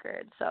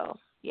record. So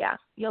yeah,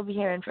 you'll be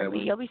hearing from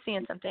me. You'll be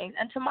seeing some things.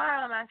 And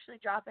tomorrow I'm actually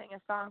dropping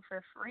a song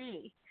for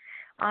free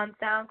on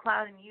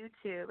SoundCloud and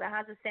YouTube. It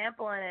has a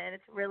sample in it, and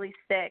it's really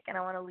sick, and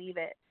I want to leave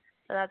it.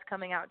 So that's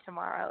coming out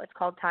tomorrow. It's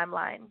called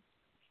Timeline.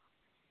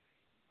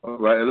 All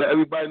right, and let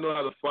everybody know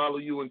how to follow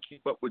you and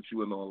keep up with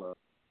you and all that.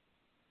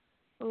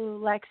 Ooh,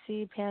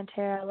 Lexy,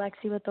 Panterra.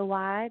 Lexy with the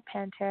Y,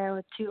 Panterra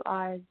with 2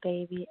 R's,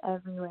 baby,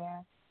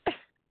 everywhere.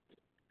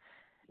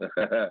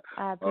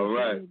 I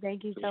appreciate you.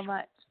 Thank you so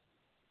much.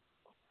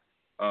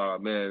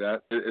 Man,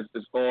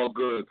 it's all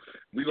good.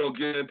 We're going to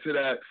get into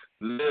that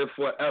Live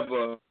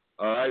Forever.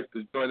 All right,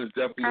 this joint is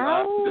definitely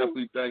hot.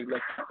 Definitely thank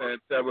Lexy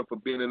Panterra for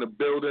being in the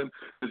building.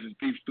 This is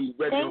Beef Stew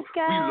Radio. Thanks,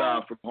 guys. We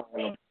live from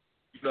Harlem.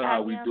 You know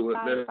how we do it.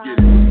 Let's get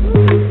it.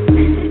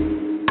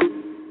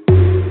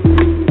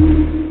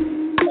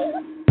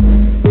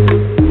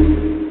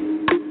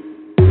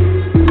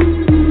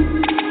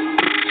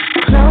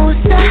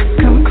 Closer.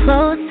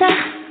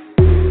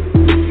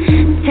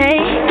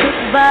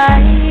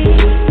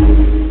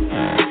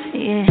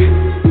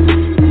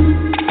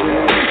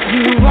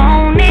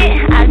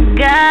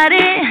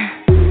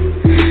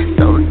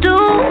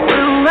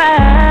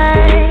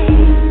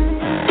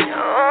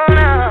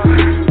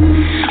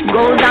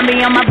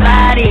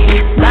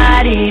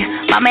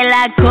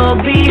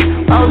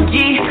 OG,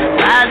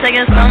 I'll take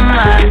it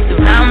somewhere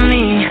around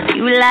me.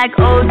 You like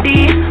OD,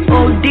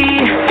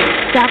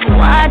 stop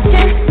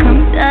watching,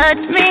 come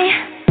touch me.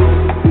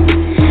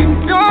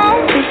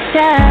 Don't be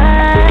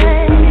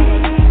shy,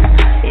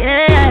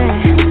 yeah.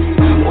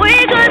 We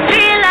could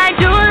be like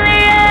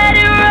Juliet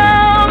and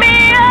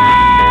Romeo,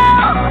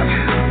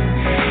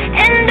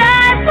 and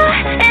die for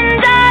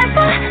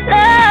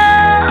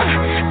love,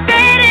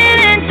 fading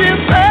into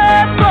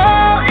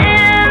purple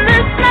in the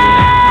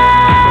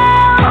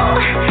snow,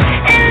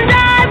 and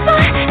die for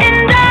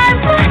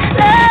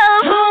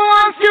love. Who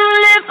wants to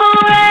live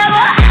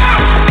forever?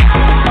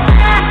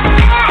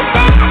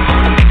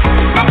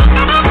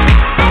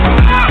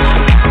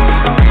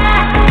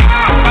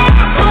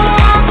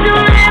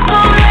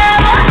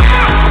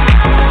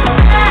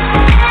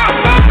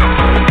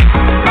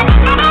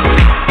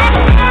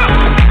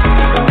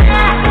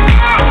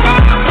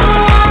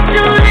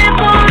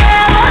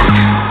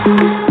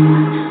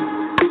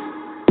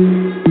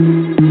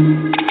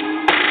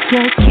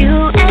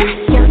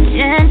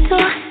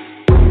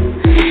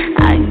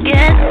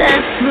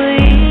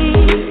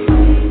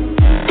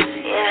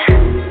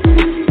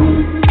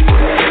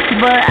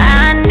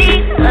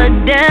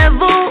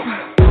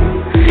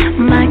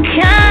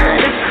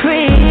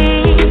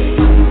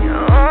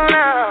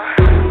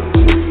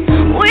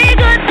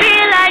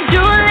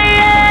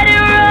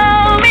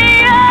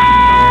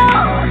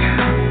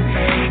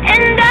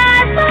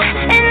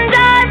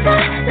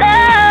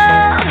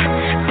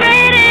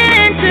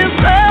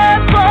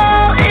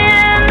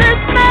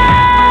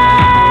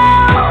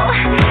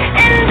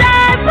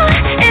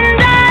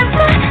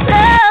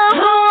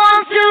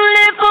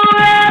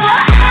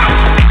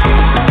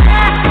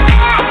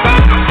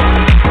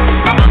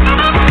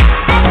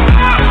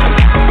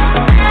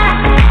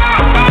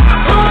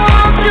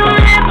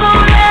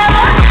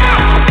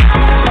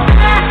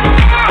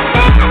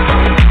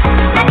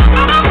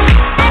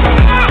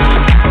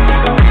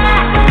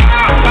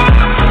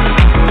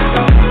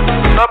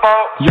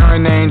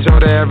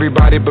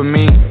 Everybody but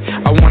me.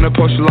 I wanna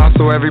post you out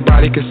so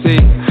everybody can see.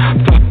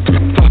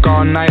 Fuck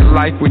all night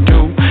like we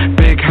do.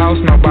 Big house,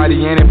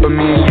 nobody in it but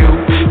me and you.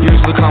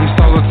 Usually come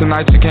solo,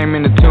 tonight you came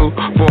in the two.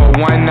 For a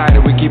one nighter,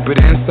 we keep it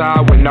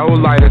inside with no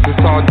lighters. It's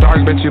all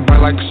dark, bet you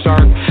bite like a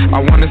shark. I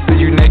wanna see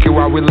you naked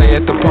while we lay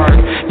at the park.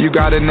 You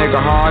got a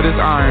nigga hard as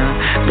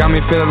iron. Got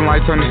me feeling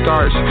like Tony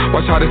Starch.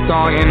 Watch how this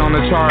song end on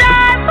the charts.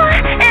 Die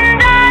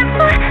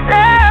for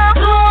love.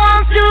 Who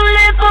wants to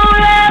live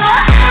forever?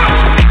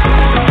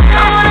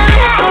 I wanna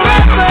live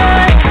forever.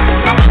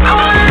 I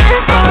wanna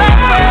live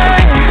forever.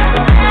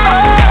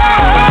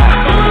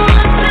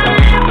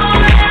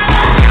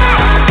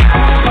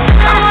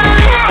 I wanna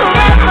live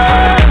forever.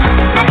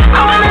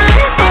 I wanna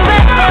live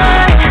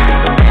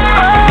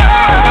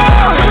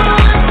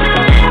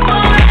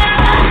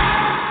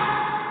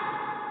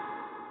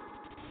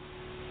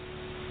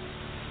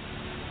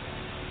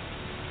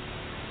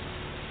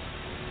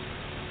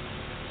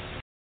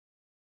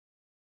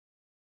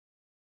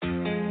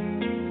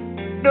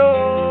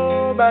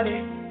Nobody.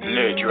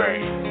 Lil Dre.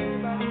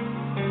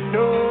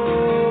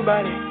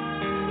 Nobody.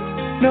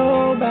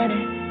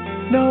 Nobody.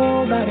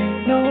 Nobody.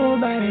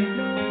 Nobody.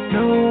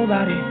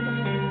 Nobody.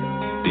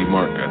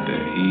 D-Mark got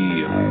that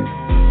heel.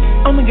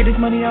 I'ma get this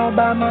money all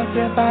by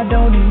myself, I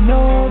don't need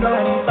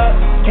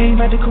nobody. Ain't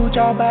about to cooch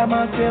all by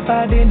myself,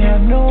 I didn't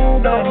have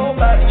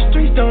nobody.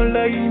 Streets don't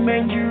love you,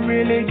 man, you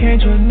really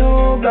can't trust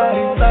nobody.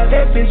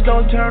 That bitch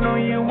gon' turn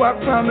on you, I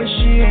promise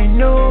she ain't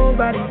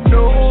nobody.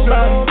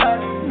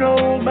 Nobody,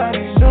 nobody,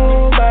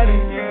 nobody,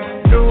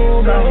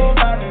 nobody,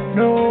 nobody,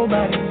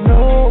 nobody,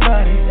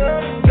 nobody,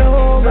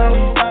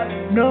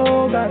 nobody,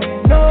 nobody, nobody,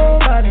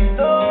 nobody,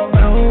 nobody,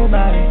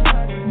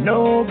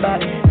 nobody.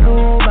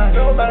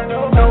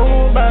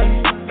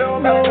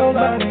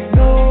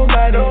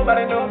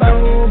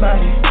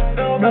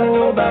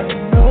 Nobody,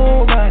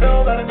 nobody,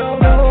 nobody,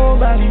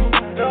 nobody,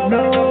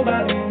 nobody,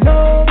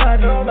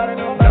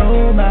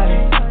 nobody,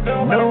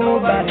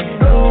 nobody,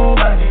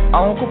 nobody. I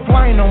don't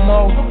complain no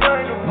more.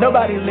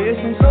 Nobody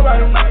listens.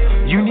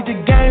 You need to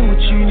gang with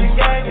you.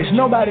 It's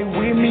nobody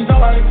with me.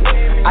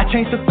 I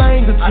changed a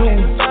thing or two.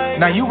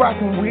 Now you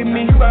rockin' with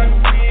me.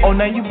 Oh,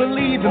 now you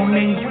believe in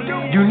me.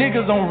 You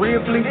niggas on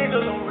Ripley.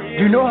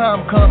 You know how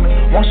I'm coming.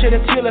 Won't shed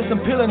a tear, let some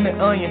peeling the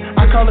onion.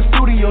 I call the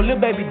studio Lil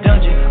Baby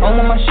Dungeon. I'm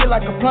on my shit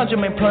like a plunger,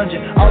 man plunging.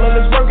 All of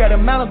this work got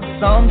amount to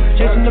some.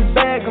 Chasing the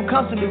bag, I'm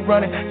constantly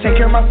running. Take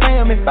care of my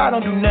fam if I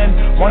don't do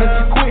nothing. Wanted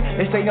to quit,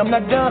 they say I'm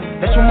not done.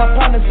 That's when my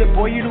partner said,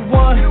 boy, you the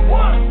one.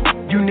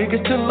 You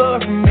niggas took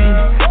love from me.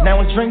 Now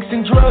it's drinks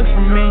and drugs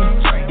from me.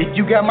 If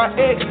you got my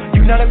ex,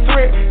 you not a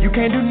threat. You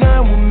can't do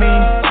nothing with me.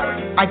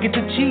 I get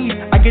the cheese,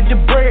 I get the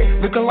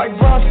bread, looking like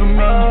bronze for me.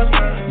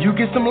 You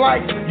get some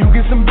likes, you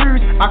get some views,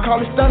 I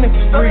call it stunning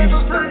for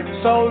free.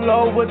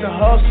 Solo with the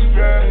hustle,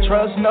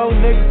 trust no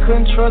nigga,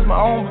 couldn't trust my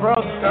own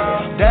brother.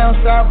 Down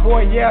south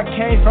boy, yeah, I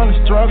came from the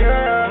struggle.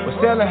 But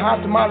selling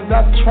hot tamales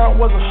out the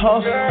trunk was a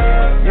hustle,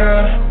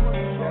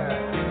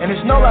 yeah. And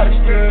it's nobody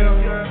still.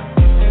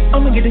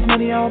 I'ma get this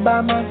money all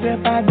by myself,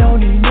 I don't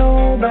need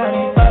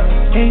nobody.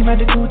 Came out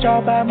the cooch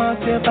all by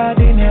myself, I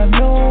didn't have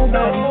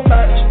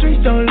nobody.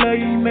 Streets don't love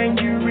you, man,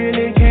 you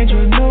really can't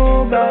trust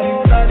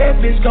nobody. That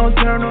bitch gon'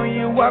 turn on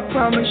you, I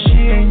promise she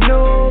ain't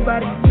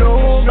nobody.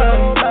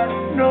 Nobody,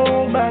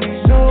 nobody,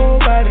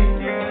 nobody,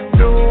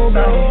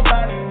 nobody,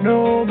 nobody,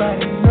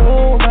 nobody,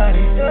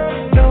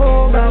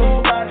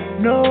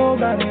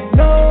 nobody, nobody,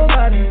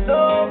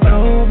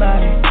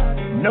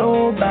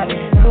 nobody, nobody,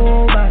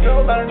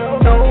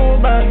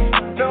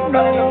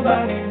 nobody,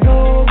 nobody,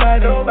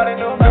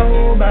 nobody,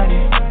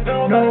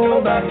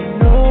 nobody,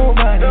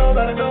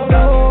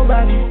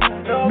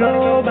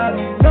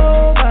 nobody,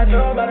 nobody,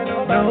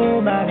 nobody,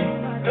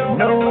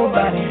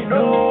 nobody,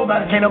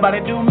 nobody. Can't nobody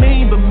do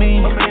me but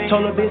me.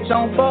 Told a bitch I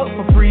don't fuck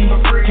for free.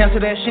 Cancel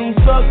that, she ain't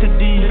suck the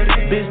D.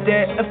 Bitch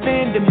that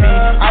offended me.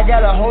 I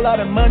got a whole lot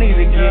of money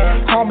to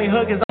get. Call me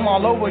Huggins, I'm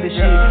all over the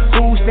shit.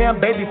 Food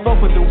stamp, baby, fuck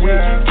with the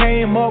witch.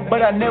 Came up,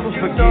 but I never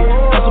forget.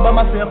 Hustle by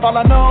myself, all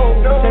I know.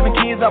 7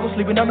 kids, I was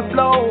sleeping on the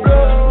floor.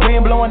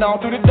 Wind blowing all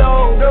through the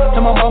door.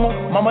 Tell my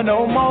mama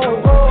no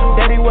more.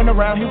 Daddy wasn't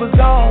around, he was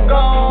gone.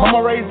 Mama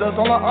raised us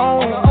on her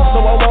own.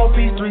 So I walk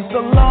these streets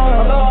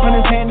alone.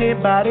 Unintended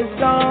by this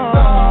song.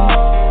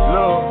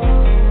 Look.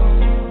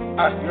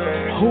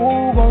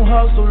 Who gon'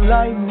 hustle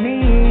like me?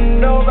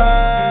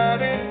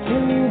 Nobody.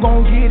 Who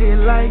gon' get it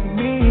like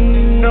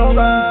me?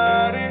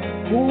 Nobody.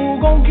 Who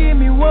gon' give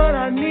me what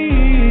I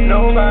need?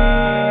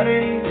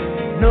 Nobody.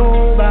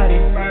 Nobody.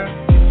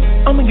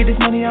 I'ma get this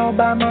money all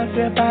by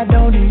myself, I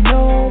don't need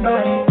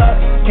nobody.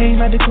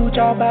 Came out the cooch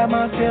all by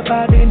myself,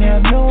 I didn't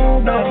have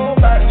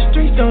nobody.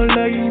 Streets don't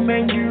love you,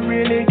 man, you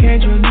really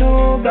can't trust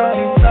nobody.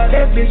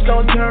 That bitch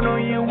gon' turn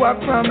on you, I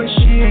promise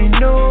she ain't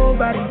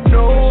nobody.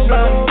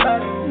 Nobody,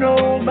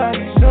 nobody,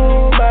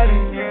 nobody,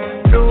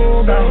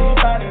 nobody,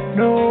 nobody,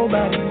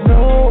 nobody,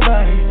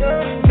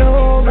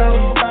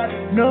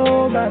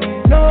 nobody,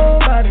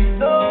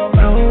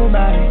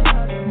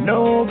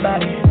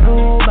 nobody,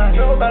 nobody,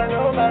 nobody,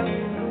 nobody.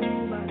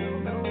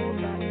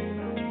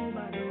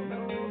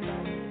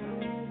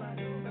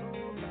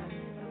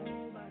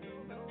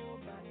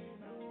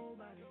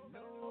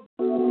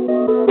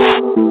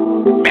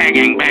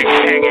 Banging,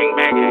 banging, banging,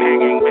 banging,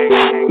 banging,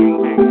 banging,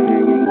 banging.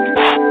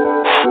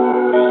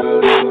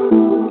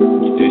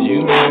 Yeah, you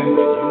mad?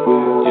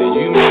 Yeah,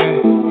 you mad?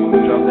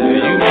 Yeah,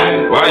 you mad?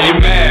 Why you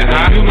mad?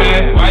 Huh? You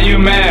mad? Why you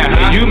mad?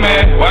 Huh? You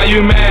mad? Why you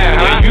mad?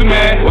 Huh? You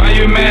mad? Why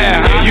you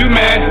mad? Huh? You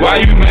mad? Why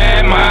you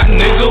mad, my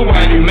nigga?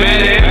 Why you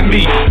mad at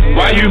me?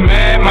 Why you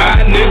mad,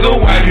 my nigga?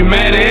 Why you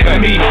mad at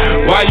me?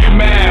 Why you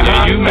mad?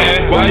 Huh? You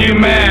mad? Why you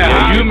mad?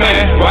 Huh? You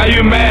mad? Why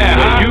you mad?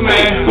 Huh? You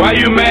mad? Why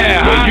you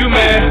mad? Huh? You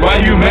mad? Why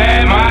you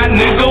mad, my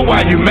nigga?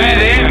 Why you mad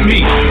at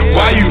me?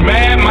 Why you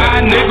mad,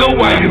 my nigga?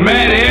 Why you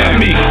mad at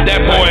me?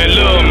 That boy a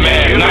little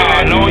mad,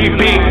 nah, no he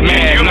big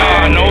mad,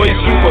 nah, no he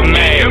super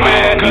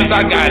mad, cause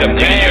I got a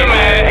bad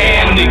man,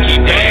 and Nicky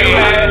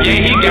bad, yeah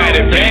he got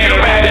it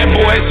bad, that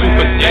boy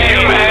super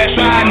sad,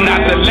 try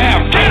not to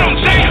laugh,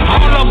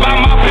 all about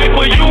my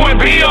paper, you and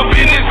be up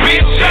in this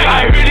bitch,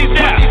 I heard these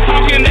pussies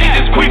talking, they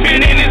just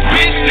creeping in this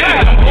bitch,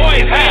 them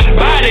boys ain't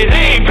about it,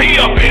 they ain't be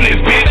up in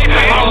this bitch,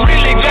 I'm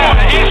really going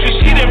extra,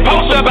 she done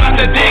post about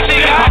the dick,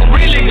 I'm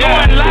really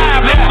going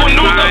live, local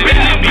news up in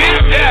this bitch,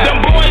 them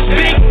boys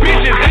big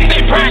bitches, ain't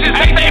they precious,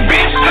 ain't they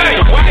bitch,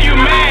 why you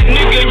mad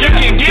nigga, you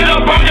can get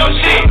up on your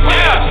shit,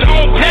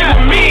 don't play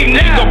with me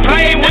nigga,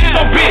 play with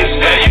your bitch,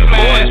 them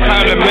boys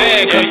probably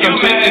mad cause I'm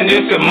chasing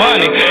this and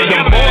money,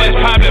 them boys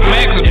probably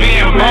mad cause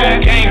being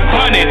broke ain't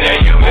funny,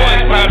 them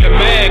boys probably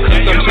mad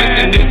cause I'm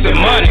chasing this and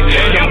money,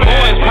 them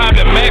boys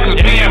probably mad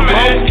cause being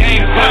broke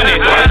ain't funny,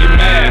 why you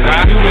mad,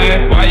 huh? You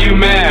mad, why you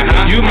mad,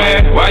 huh? You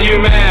mad, why you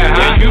mad,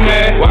 huh? You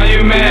mad, why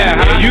you mad,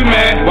 huh? You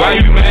mad, why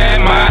you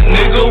mad, my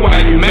nigga, why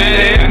you mad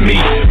at me?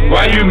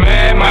 Why you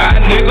mad, my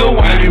nigga,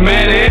 why you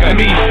mad at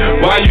me?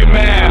 Why you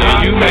mad,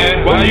 huh? You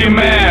mad, why you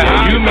mad,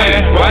 huh? You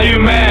mad, why you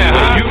mad,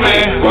 huh? You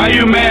mad, why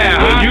you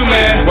mad, huh? You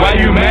mad, why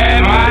you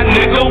mad, my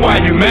nigga, why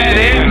you mad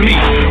at me?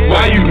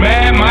 Why you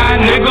mad, my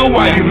nigga,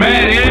 why you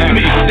mad at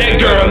me? That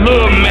girl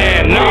little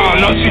mad, nah,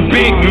 no she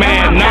big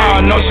mad,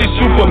 nah, no she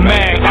super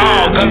mad,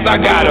 cause I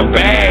got a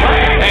bag,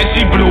 and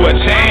she blew a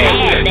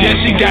chain, yeah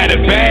she got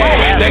it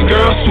bad, that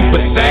girl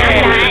super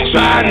sad,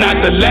 try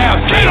not to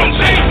laugh,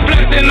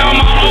 flexing on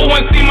my old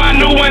one, see my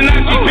new one, now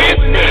she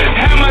pissed,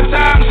 hammer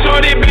time,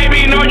 shorty,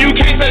 baby, no you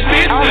can't touch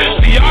this,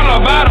 she all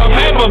about her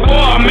paper,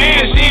 for a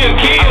man, she a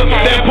kid,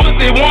 that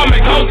pussy woman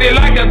coasted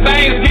like a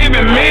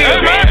Thanksgiving meal,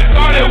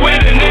 started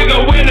with a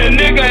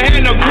nigga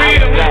in the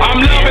crib, I'm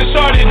loving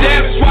shorty,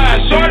 that's why,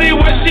 shorty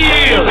what she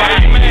is,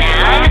 why you mad,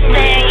 I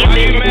understand your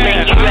business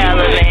make you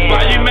relevant,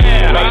 why you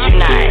mad, but you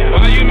not,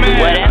 why you mad,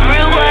 whatever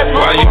it was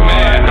before, why you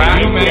mad,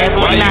 you mad,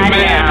 why you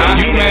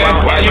mad, you mad,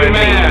 why you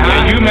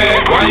mad, you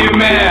mad, why you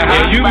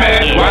mad, you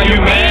mad, why you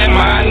mad,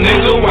 my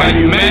nigga, why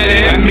you mad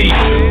at me,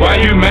 why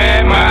you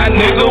mad, my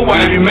nigga,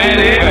 why you mad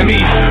at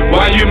me,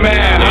 why you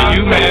mad,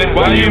 you mad,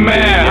 why you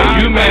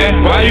mad, you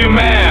mad, why you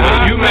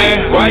mad, you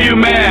mad, why you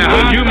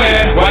mad, you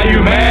mad, why you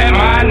mad,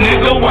 my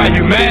nigga, why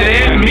you mad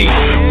at me,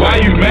 why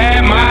you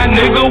mad, my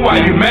nigga, why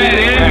you mad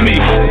at me?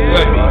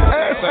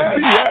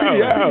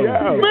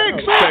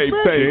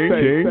 Mixtape.com.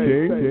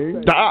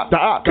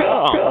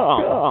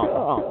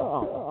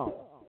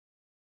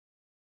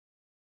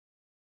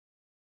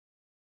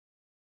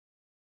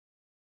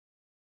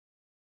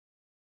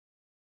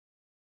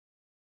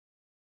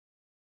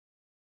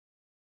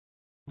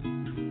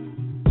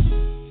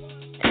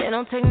 It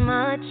don't take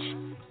much,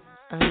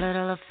 a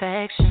little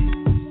affection,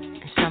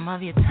 and some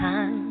of your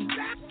time.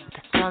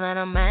 That's all that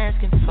I'm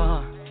asking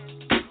for.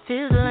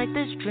 Feels like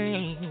this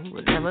dream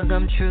will never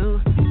come true.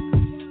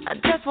 I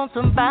just want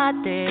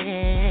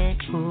somebody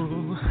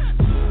who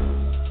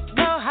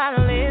know how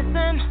to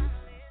listen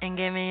and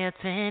give me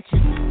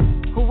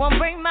attention. Who won't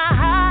break my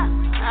heart?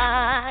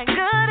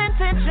 Good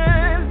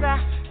intentions. I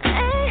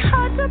ain't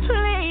hard to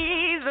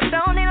please. I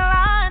don't need a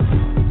lot.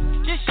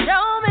 Just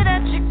show me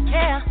that you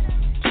care.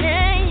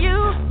 Can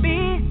you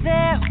be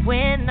there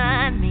when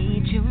I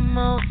need you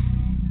most?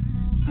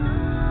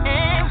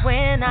 And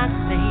when I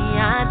say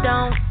I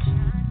don't,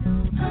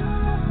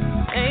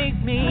 make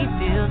me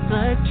feel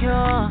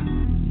secure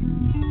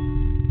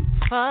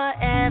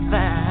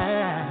forever.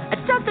 I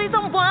just need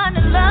someone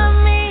to love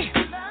me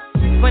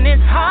when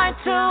it's hard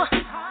to.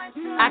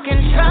 I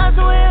can trust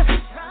with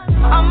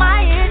all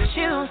my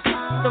issues.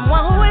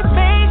 Someone who is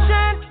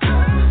patient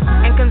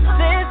and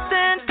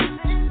consistent.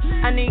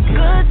 I need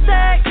good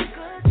sex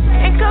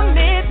and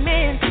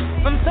commitment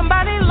from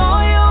somebody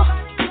loyal,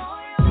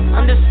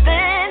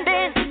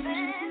 understanding,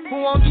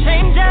 who won't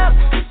change up,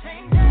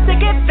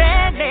 take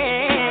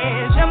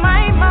advantage of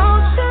my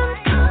emotions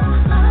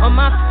or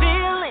my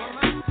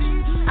feelings.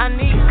 I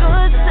need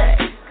good sex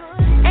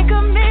and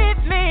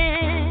commitment.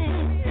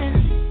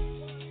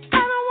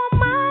 I don't want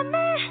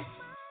money,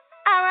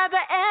 I'd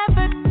rather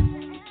effort,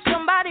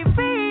 somebody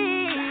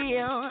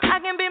real. I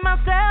can be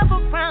myself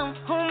around,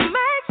 who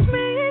makes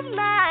me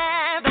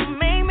laugh, don't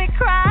make me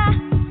cry,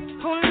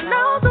 who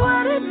knows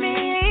what it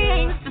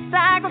means to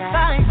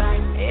sacrifice.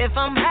 If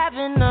I'm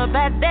having a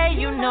bad day,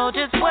 you know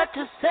just what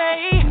to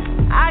say.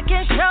 I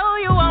can show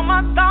you all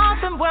my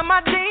thoughts and where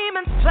my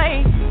demons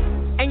play,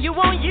 and you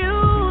won't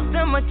use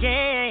them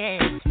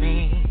against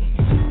me.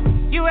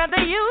 You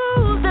rather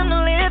use them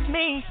to lift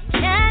me.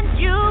 Can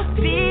you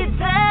be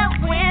there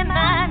when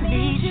I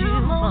need you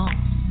most?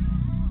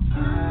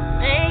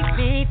 Make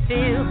me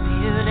feel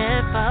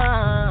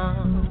beautiful.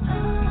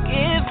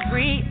 Give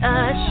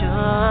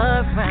reassurance.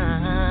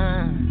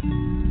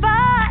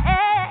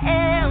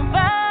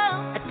 Forever.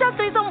 I just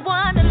need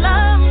someone to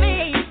love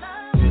me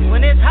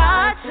when it's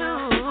hard to.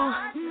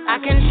 I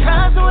can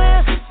trust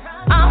with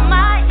all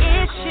my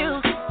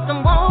issues.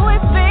 Someone who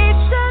is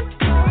patient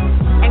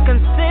and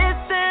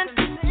consistent.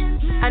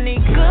 I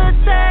need good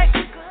sex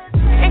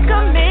and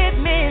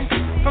commitment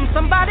from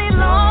somebody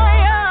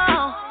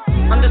loyal,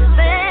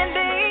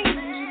 understanding,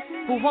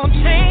 who won't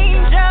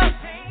change up,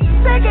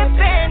 take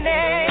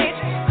advantage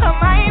of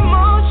my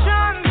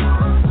emotions,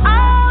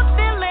 all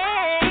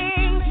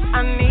feelings.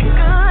 I need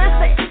good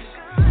sex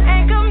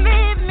and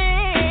commitment.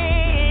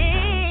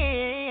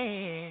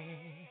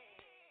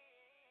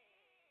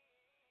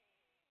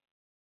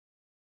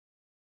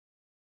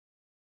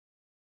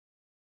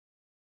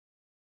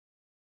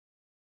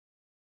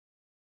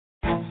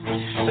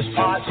 This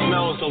pot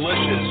smells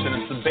delicious, and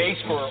it's the base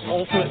for our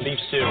ultimate beef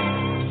stew.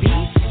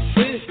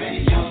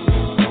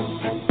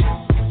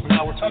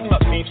 Now we're talking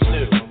about beef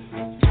stew.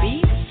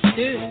 Beef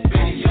stew.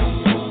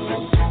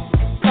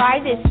 Try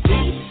this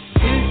beef.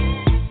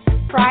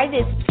 Try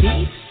this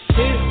beef.